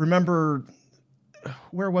 Remember,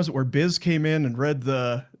 where was it where Biz came in and read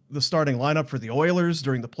the starting lineup for the Oilers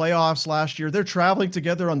during the playoffs last year? They're traveling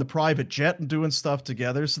together on the private jet and doing stuff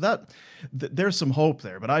together. So that there's some hope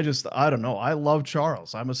there. But I don't know. I love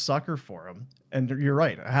Charles. I'm a sucker for him. And you're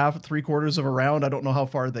right. Three quarters of a round. I don't know how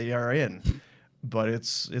far they are in, but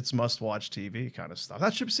it's must-watch TV kind of stuff.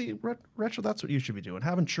 That should see Retro. That's what you should be doing.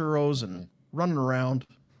 Having churros and running around.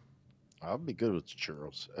 I'll be good with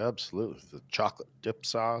churros. Absolutely. The chocolate dip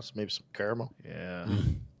sauce, maybe some caramel. Yeah.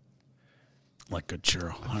 Like good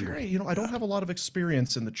churro. Hungry. I don't have a lot of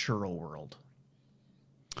experience in the churro world.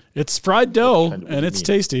 It's fried dough and it's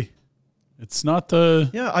tasty. It's not the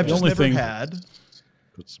I've just never thing.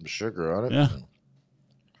 Put some sugar on it. Yeah.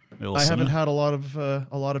 I haven't had a lot of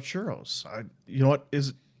churros. You know what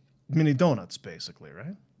is mini donuts, basically,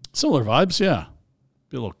 right? Similar vibes, yeah.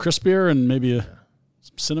 Be a little crispier and maybe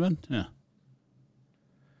some cinnamon. Yeah.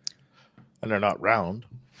 And they're not round.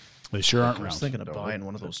 They sure aren't I was round. thinking of buying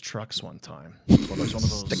one of those trucks one time. One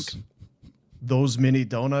of those mini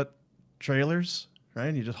donut trailers, right?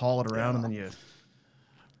 And you just haul it around and then you...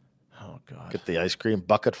 Oh, God. Get the ice cream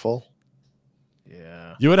bucket full.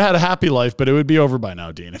 Yeah. You would have had a happy life, but it would be over by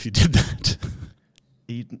now, Dean, if you did that.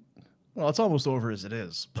 Well, it's almost over as it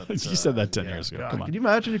is. But you said that 10 years ago. God, Come on. can you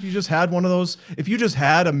imagine if you just had one of those? If you just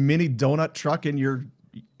had a mini donut truck in your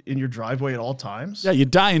driveway at all times? Yeah, you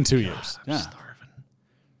die in 2 years. I'm Yeah. starving.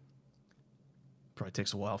 Probably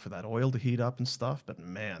takes a while for that oil to heat up and stuff, but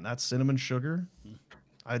man, that cinnamon sugar,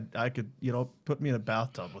 I could, put me in a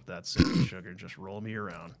bathtub with that cinnamon sugar and just roll me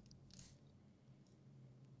around.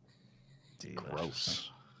 Delicious. Gross.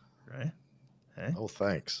 Right? Hey? Oh,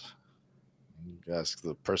 thanks. You ask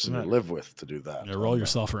the person you live with to do that. Yeah, roll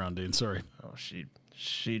yourself around, Dean. Sorry. Oh,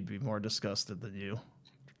 she'd be more disgusted than you.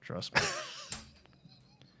 Trust me.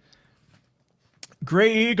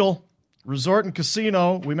 Gray Eagle Resort and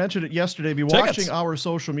Casino. We mentioned it yesterday. Be watching our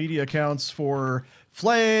social media accounts for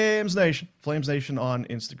Flames Nation. Flames Nation on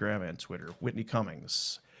Instagram and Twitter. Whitney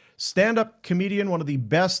Cummings. Stand-up comedian, one of the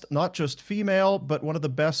best, not just female, but one of the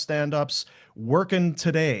best stand-ups working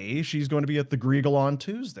today. She's going to be at the Greagle on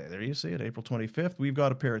Tuesday. There you see it, April 25th. We've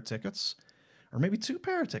got a pair of tickets, or maybe 2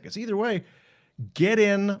 pair of tickets. Either way, get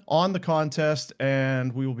in on the contest,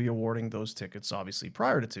 and we will be awarding those tickets, obviously,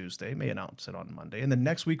 prior to Tuesday. May announce it on Monday. And then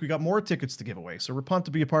next week, we got more tickets to give away. So we're pumped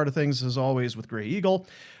to be a part of things, as always, with Gray Eagle.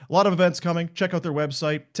 A lot of events coming. Check out their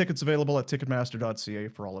website. Tickets available at ticketmaster.ca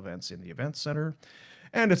for all events in the event center.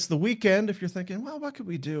 And it's the weekend. If you're thinking, well, what could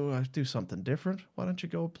we do? Do something different. Why don't you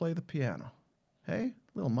go play the piano? Hey, a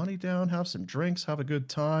little money down, have some drinks, have a good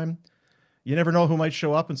time. You never know who might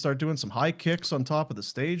show up and start doing some high kicks on top of the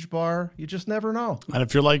stage bar. You just never know. And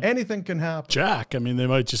if you're like anything can happen. Jack, I mean, they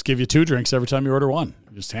might just give you 2 drinks every time you order one.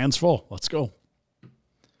 Just hands full. Let's go.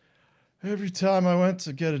 Every time I went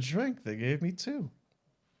to get a drink, they gave me 2.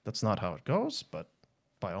 That's not how it goes, but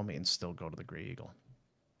by all means, still go to the Grey Eagle.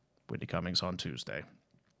 Whitney Cummings on Tuesday.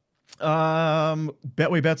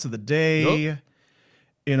 Betway bets of the day. Yep.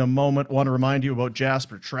 In a moment, want to remind you about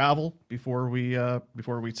Jasper Travel before we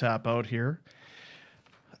tap out here.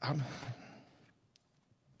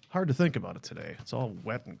 Hard to think about it today. It's all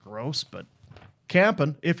wet and gross, but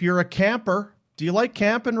camping. If you're a camper, do you like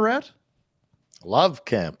camping, Rhett? Love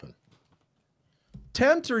camping.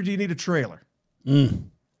 Tent, or do you need a trailer?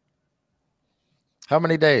 How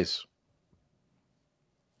many days?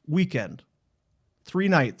 Weekend. 3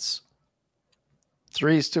 nights.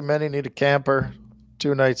 3 is too many. Need a camper.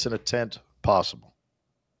 2 nights in a tent, possible.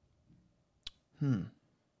 A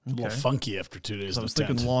little funky after 2 days. So I was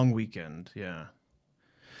thinking long weekend. Yeah.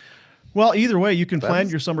 Well, either way, you can plan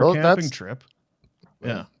your summer camping trip.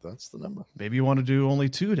 Yeah, that's the number. Maybe you want to do only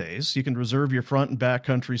 2 days. You can reserve your front and back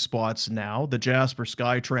country spots now. The Jasper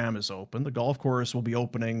Sky Tram is open. The golf course will be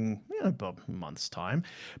opening in about a month's time.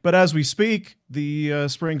 But as we speak, the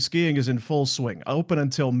spring skiing is in full swing. Open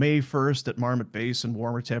until May 1st at Marmot Basin.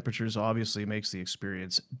 Warmer temperatures obviously makes the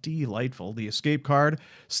experience delightful. The escape card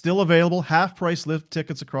still available. Half-price lift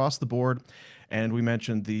tickets across the board. And we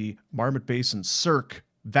mentioned the Marmot Basin Cirque.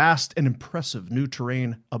 Vast and impressive new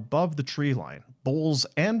terrain above the tree line. Bowls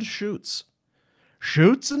and chutes.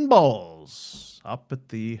 Chutes and bowls up at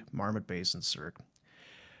the Marmot Basin Cirque.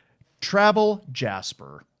 Travel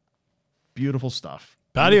Jasper. Beautiful stuff.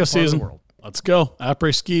 Patio season. Let's go.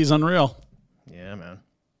 Après ski is unreal. Yeah, man.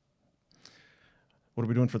 What are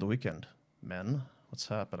we doing for the weekend, men? What's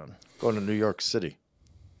happening? Going to New York City.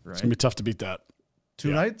 Right. It's going to be tough to beat that.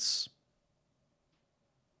 2 nights?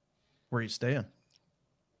 Where are you staying?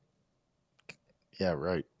 Yeah,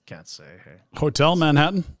 right. Can't say. Hey. Hotel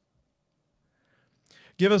Manhattan.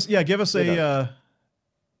 Give us a.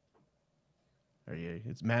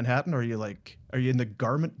 It's Manhattan? Are you in the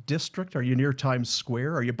Garment District? Are you near Times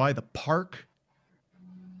Square? Are you by the park?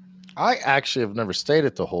 I actually have never stayed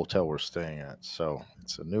at the hotel we're staying at, so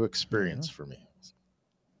it's a new experience for me.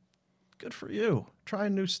 Good for you.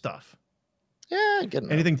 Trying new stuff. Yeah,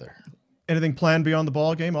 getting anything out there. Anything planned beyond the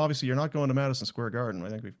ball game? Obviously, you're not going to Madison Square Garden. I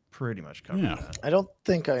think we've pretty much covered that. I don't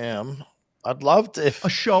think I am. I'd love to. If a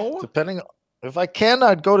show? If I can,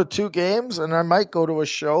 I'd go to 2 games, and I might go to a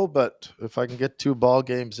show, but if I can get 2 ball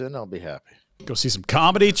games in, I'll be happy. Go see some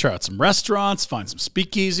comedy, try out some restaurants, find some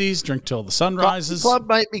speakeasies, drink till the sun rises. Club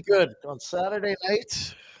might be good on Saturday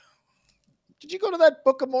night. Did you go to that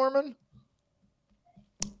Book of Mormon?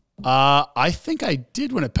 I think I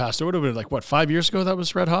did when it passed. It would have been 5 years ago that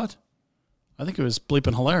was red hot? I think it was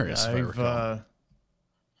bleeping hilarious.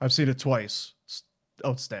 I've seen it twice. It's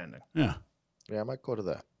outstanding. Yeah. Yeah, I might go to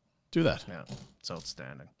that. Do that. Yeah, it's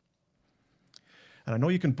outstanding. And I know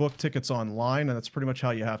you can book tickets online, and that's pretty much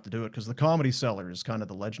how you have to do it, because the Comedy Cellar is kind of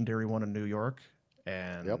the legendary one in New York,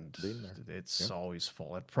 and it's always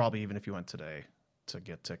full. Probably even if you went today to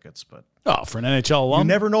get tickets, but for an NHL alum, you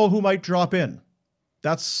never know who might drop in.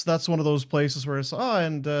 That's one of those places where it's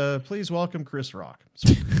please welcome Chris Rock.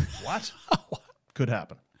 So, what? Could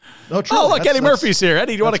happen. No, truly, look, Eddie Murphy's here.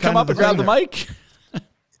 Eddie, do you want to come up and grab the mic?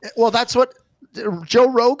 Well, that's what Joe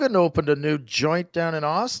Rogan opened a new joint down in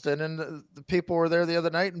Austin, and the people were there the other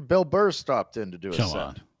night, and Bill Burr stopped in to do a set.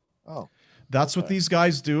 On. Oh, that's what these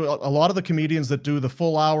guys do. A lot of the comedians that do the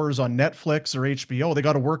full hours on Netflix or HBO, they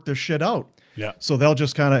got to work this shit out. Yeah. So they'll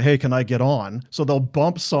just kind of, hey, can I get on? So they'll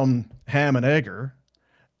bump some ham and egger,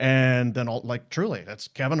 and then truly, that's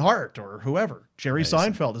Kevin Hart or whoever. Jerry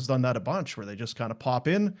Seinfeld has done that a bunch, where they just kind of pop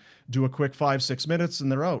in, do a quick 5-6 minutes, and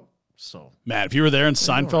they're out. So, man, if you were there and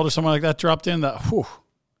Seinfeld or someone like that dropped in,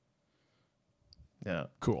 yeah,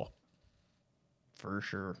 cool, for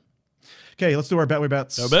sure. Okay, let's do our Betway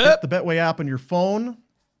bets. Get the Betway app on your phone.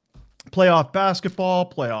 Playoff basketball,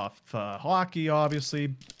 playoff hockey,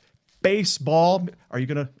 obviously, baseball. Are you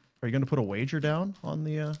gonna put a wager down on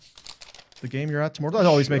the game you're at tomorrow? That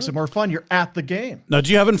always makes it more fun. You're at the game. Now,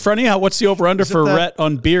 do you have in front of you what's the over under for Rhett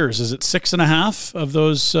on beers? Is it 6.5 of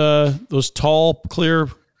those tall clear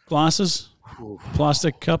glasses,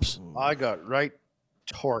 plastic cups? I got right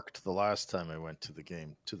torqued the last time I went to the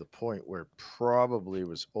game, to the point where probably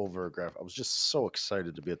was over-aggressive. I was just so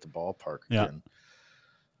excited to be at the ballpark again.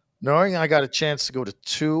 Knowing I got a chance to go to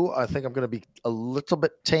 2, I think I'm going to be a little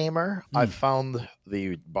bit tamer. I found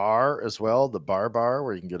the bar as well, the bar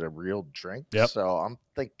where you can get a real drink. Yep. So I'm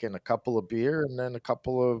thinking a couple of beer and then a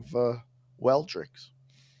couple of well drinks.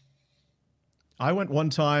 I went one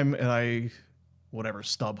time and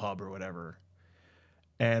StubHub or whatever,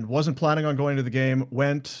 and wasn't planning on going to the game.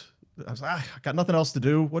 I was I got nothing else to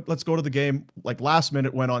do. Let's go to the game. Last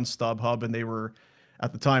minute went on StubHub, and they were,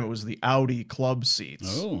 at the time, it was the Audi club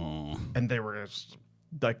seats. Oh. And they were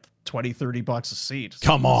like $20-$30 a seat.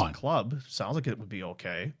 Come on. Club. Sounds like it would be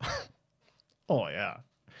okay. Oh, yeah.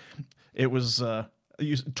 It was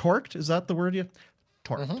torqued. Is that the word you?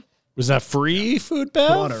 Torqued. Mm-hmm. Was that free food,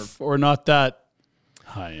 Bev? Or not that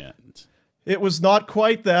high end? It was not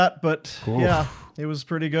quite that, but yeah, it was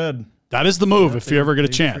pretty good. That is the move if you ever get a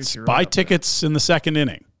chance. Buy tickets in the second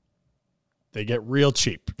inning. They get real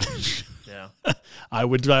cheap. Yeah. I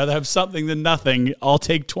would rather have something than nothing. I'll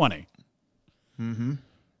take 20. Mm-hmm.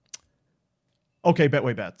 Okay,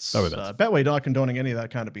 Betway bets. Betway not condoning any of that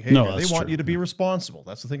kind of behavior. No, they want true. you to be responsible.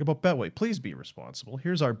 That's the thing about Betway. Please be responsible.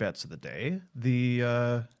 Here's our bets of the day.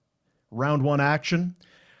 The round 1 action.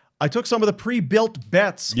 I took some of the pre-built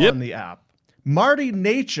bets on the app. Marty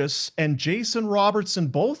Natchez and Jason Robertson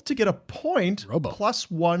both to get a point,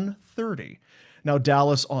 plus 130. Now,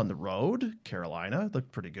 Dallas on the road. Carolina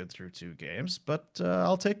looked pretty good through 2 games, but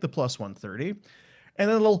I'll take the plus 130. And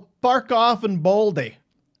then a little Barkov and Boldy.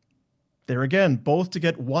 There again, both to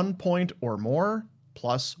get 1 point or more,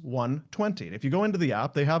 plus 120. And if you go into the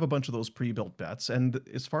app, they have a bunch of those pre-built bets. And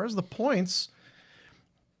as far as the points,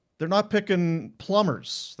 they're not picking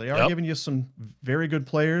plumbers. They are giving you some very good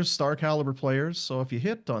players, star caliber players. So if you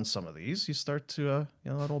hit on some of these, you start to,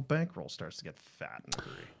 that old bankroll starts to get fat in a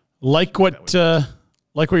hurry. Like what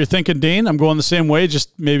you're thinking, Dean. I'm going the same way,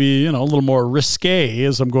 just maybe a little more risque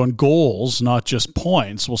as I'm going goals, not just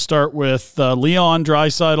points. We'll start with Leon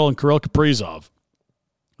Draisaitl and Kirill Kaprizov.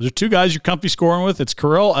 Those are 2 guys you're comfy scoring with. It's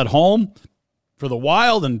Kirill at home for the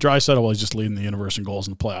Wild, and Draisaitl is just leading the universe in goals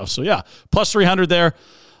in the playoffs. So yeah, plus 300 there.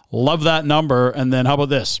 Love that number. And then how about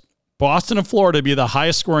this? Boston and Florida be the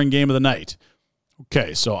highest scoring game of the night.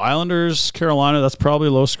 Okay, so Islanders, Carolina, that's probably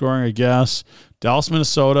low scoring, I guess. Dallas,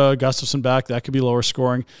 Minnesota, Gustafsson back, that could be lower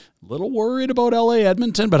scoring. A little worried about LA,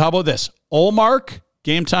 Edmonton, but how about this? Ullmark,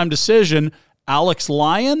 game time decision. Alex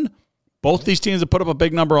Lyon, both these teams have put up a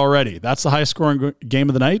big number already. That's the highest scoring game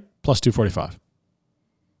of the night, plus 245.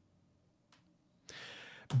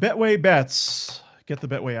 Betway bets. Get the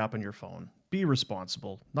Betway app on your phone. Be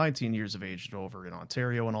responsible. 19 years of age and over in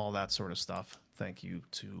Ontario and all that sort of stuff. Thank you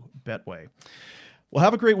to Betway. Well,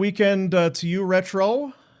 have a great weekend to you,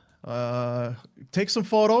 Retro. Take some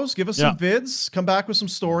photos. Give us some vids. Come back with some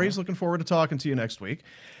stories. Looking forward to talking to you next week.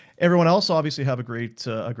 Everyone else, obviously, have a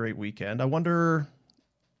great weekend. I wonder,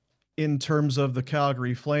 in terms of the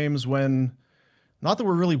Calgary Flames, not that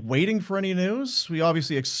we're really waiting for any news. We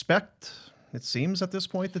obviously expect, it seems at this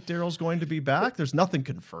point, that Daryl's going to be back. There's nothing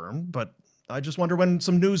confirmed, but I just wonder when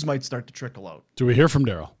some news might start to trickle out. Do we hear from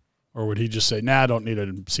Daryl? Or would he just say, I don't need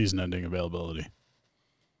a season-ending availability?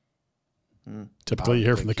 Typically, you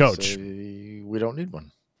hear from the coach. We don't need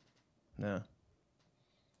one. Yeah.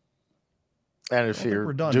 And if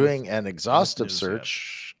you're doing an exhaustive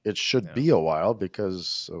search, it should be a while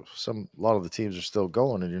because a lot of the teams are still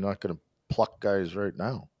going, and you're not going to pluck guys right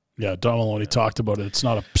now. Yeah, Donald already talked about it. It's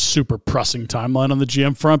not a super pressing timeline on the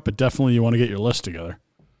GM front, but definitely you want to get your list together.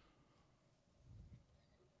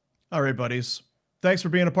 All right, buddies. Thanks for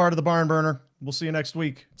being a part of the Barn Burner. We'll see you next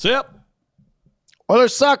week. See ya.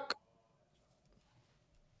 Oilers suck.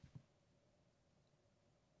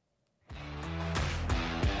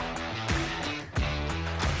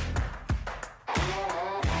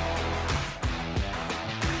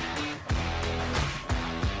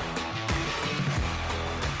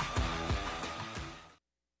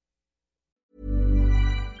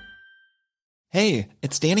 Hey,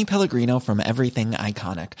 it's Danny Pellegrino from Everything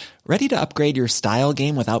Iconic. Ready to upgrade your style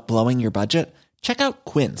game without blowing your budget? Check out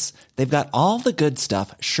Quince. They've got all the good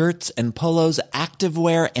stuff, shirts and polos,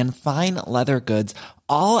 activewear, and fine leather goods,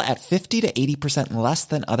 all at 50 to 80% less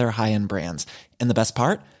than other high-end brands. And the best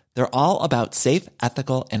part? They're all about safe,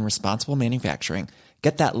 ethical, and responsible manufacturing.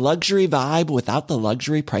 Get that luxury vibe without the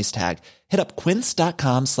luxury price tag. Hit up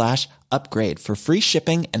quince.com/upgrade for free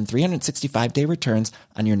shipping and 365-day returns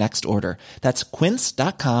on your next order. That's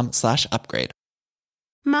quince.com/upgrade.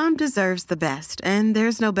 Mom deserves the best, and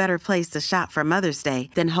there's no better place to shop for Mother's Day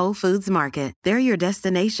than Whole Foods Market. They're your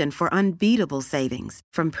destination for unbeatable savings,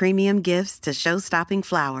 from premium gifts to show-stopping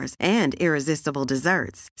flowers and irresistible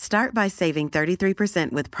desserts. Start by saving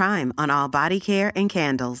 33% with Prime on all body care and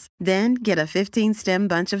candles. Then get a 15-stem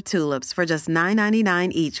bunch of tulips for just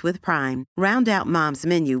 $9.99 each with Prime. Round out Mom's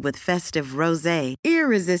menu with festive rosé,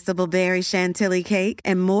 irresistible berry chantilly cake,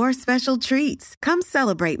 and more special treats. Come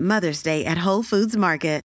celebrate Mother's Day at Whole Foods Market.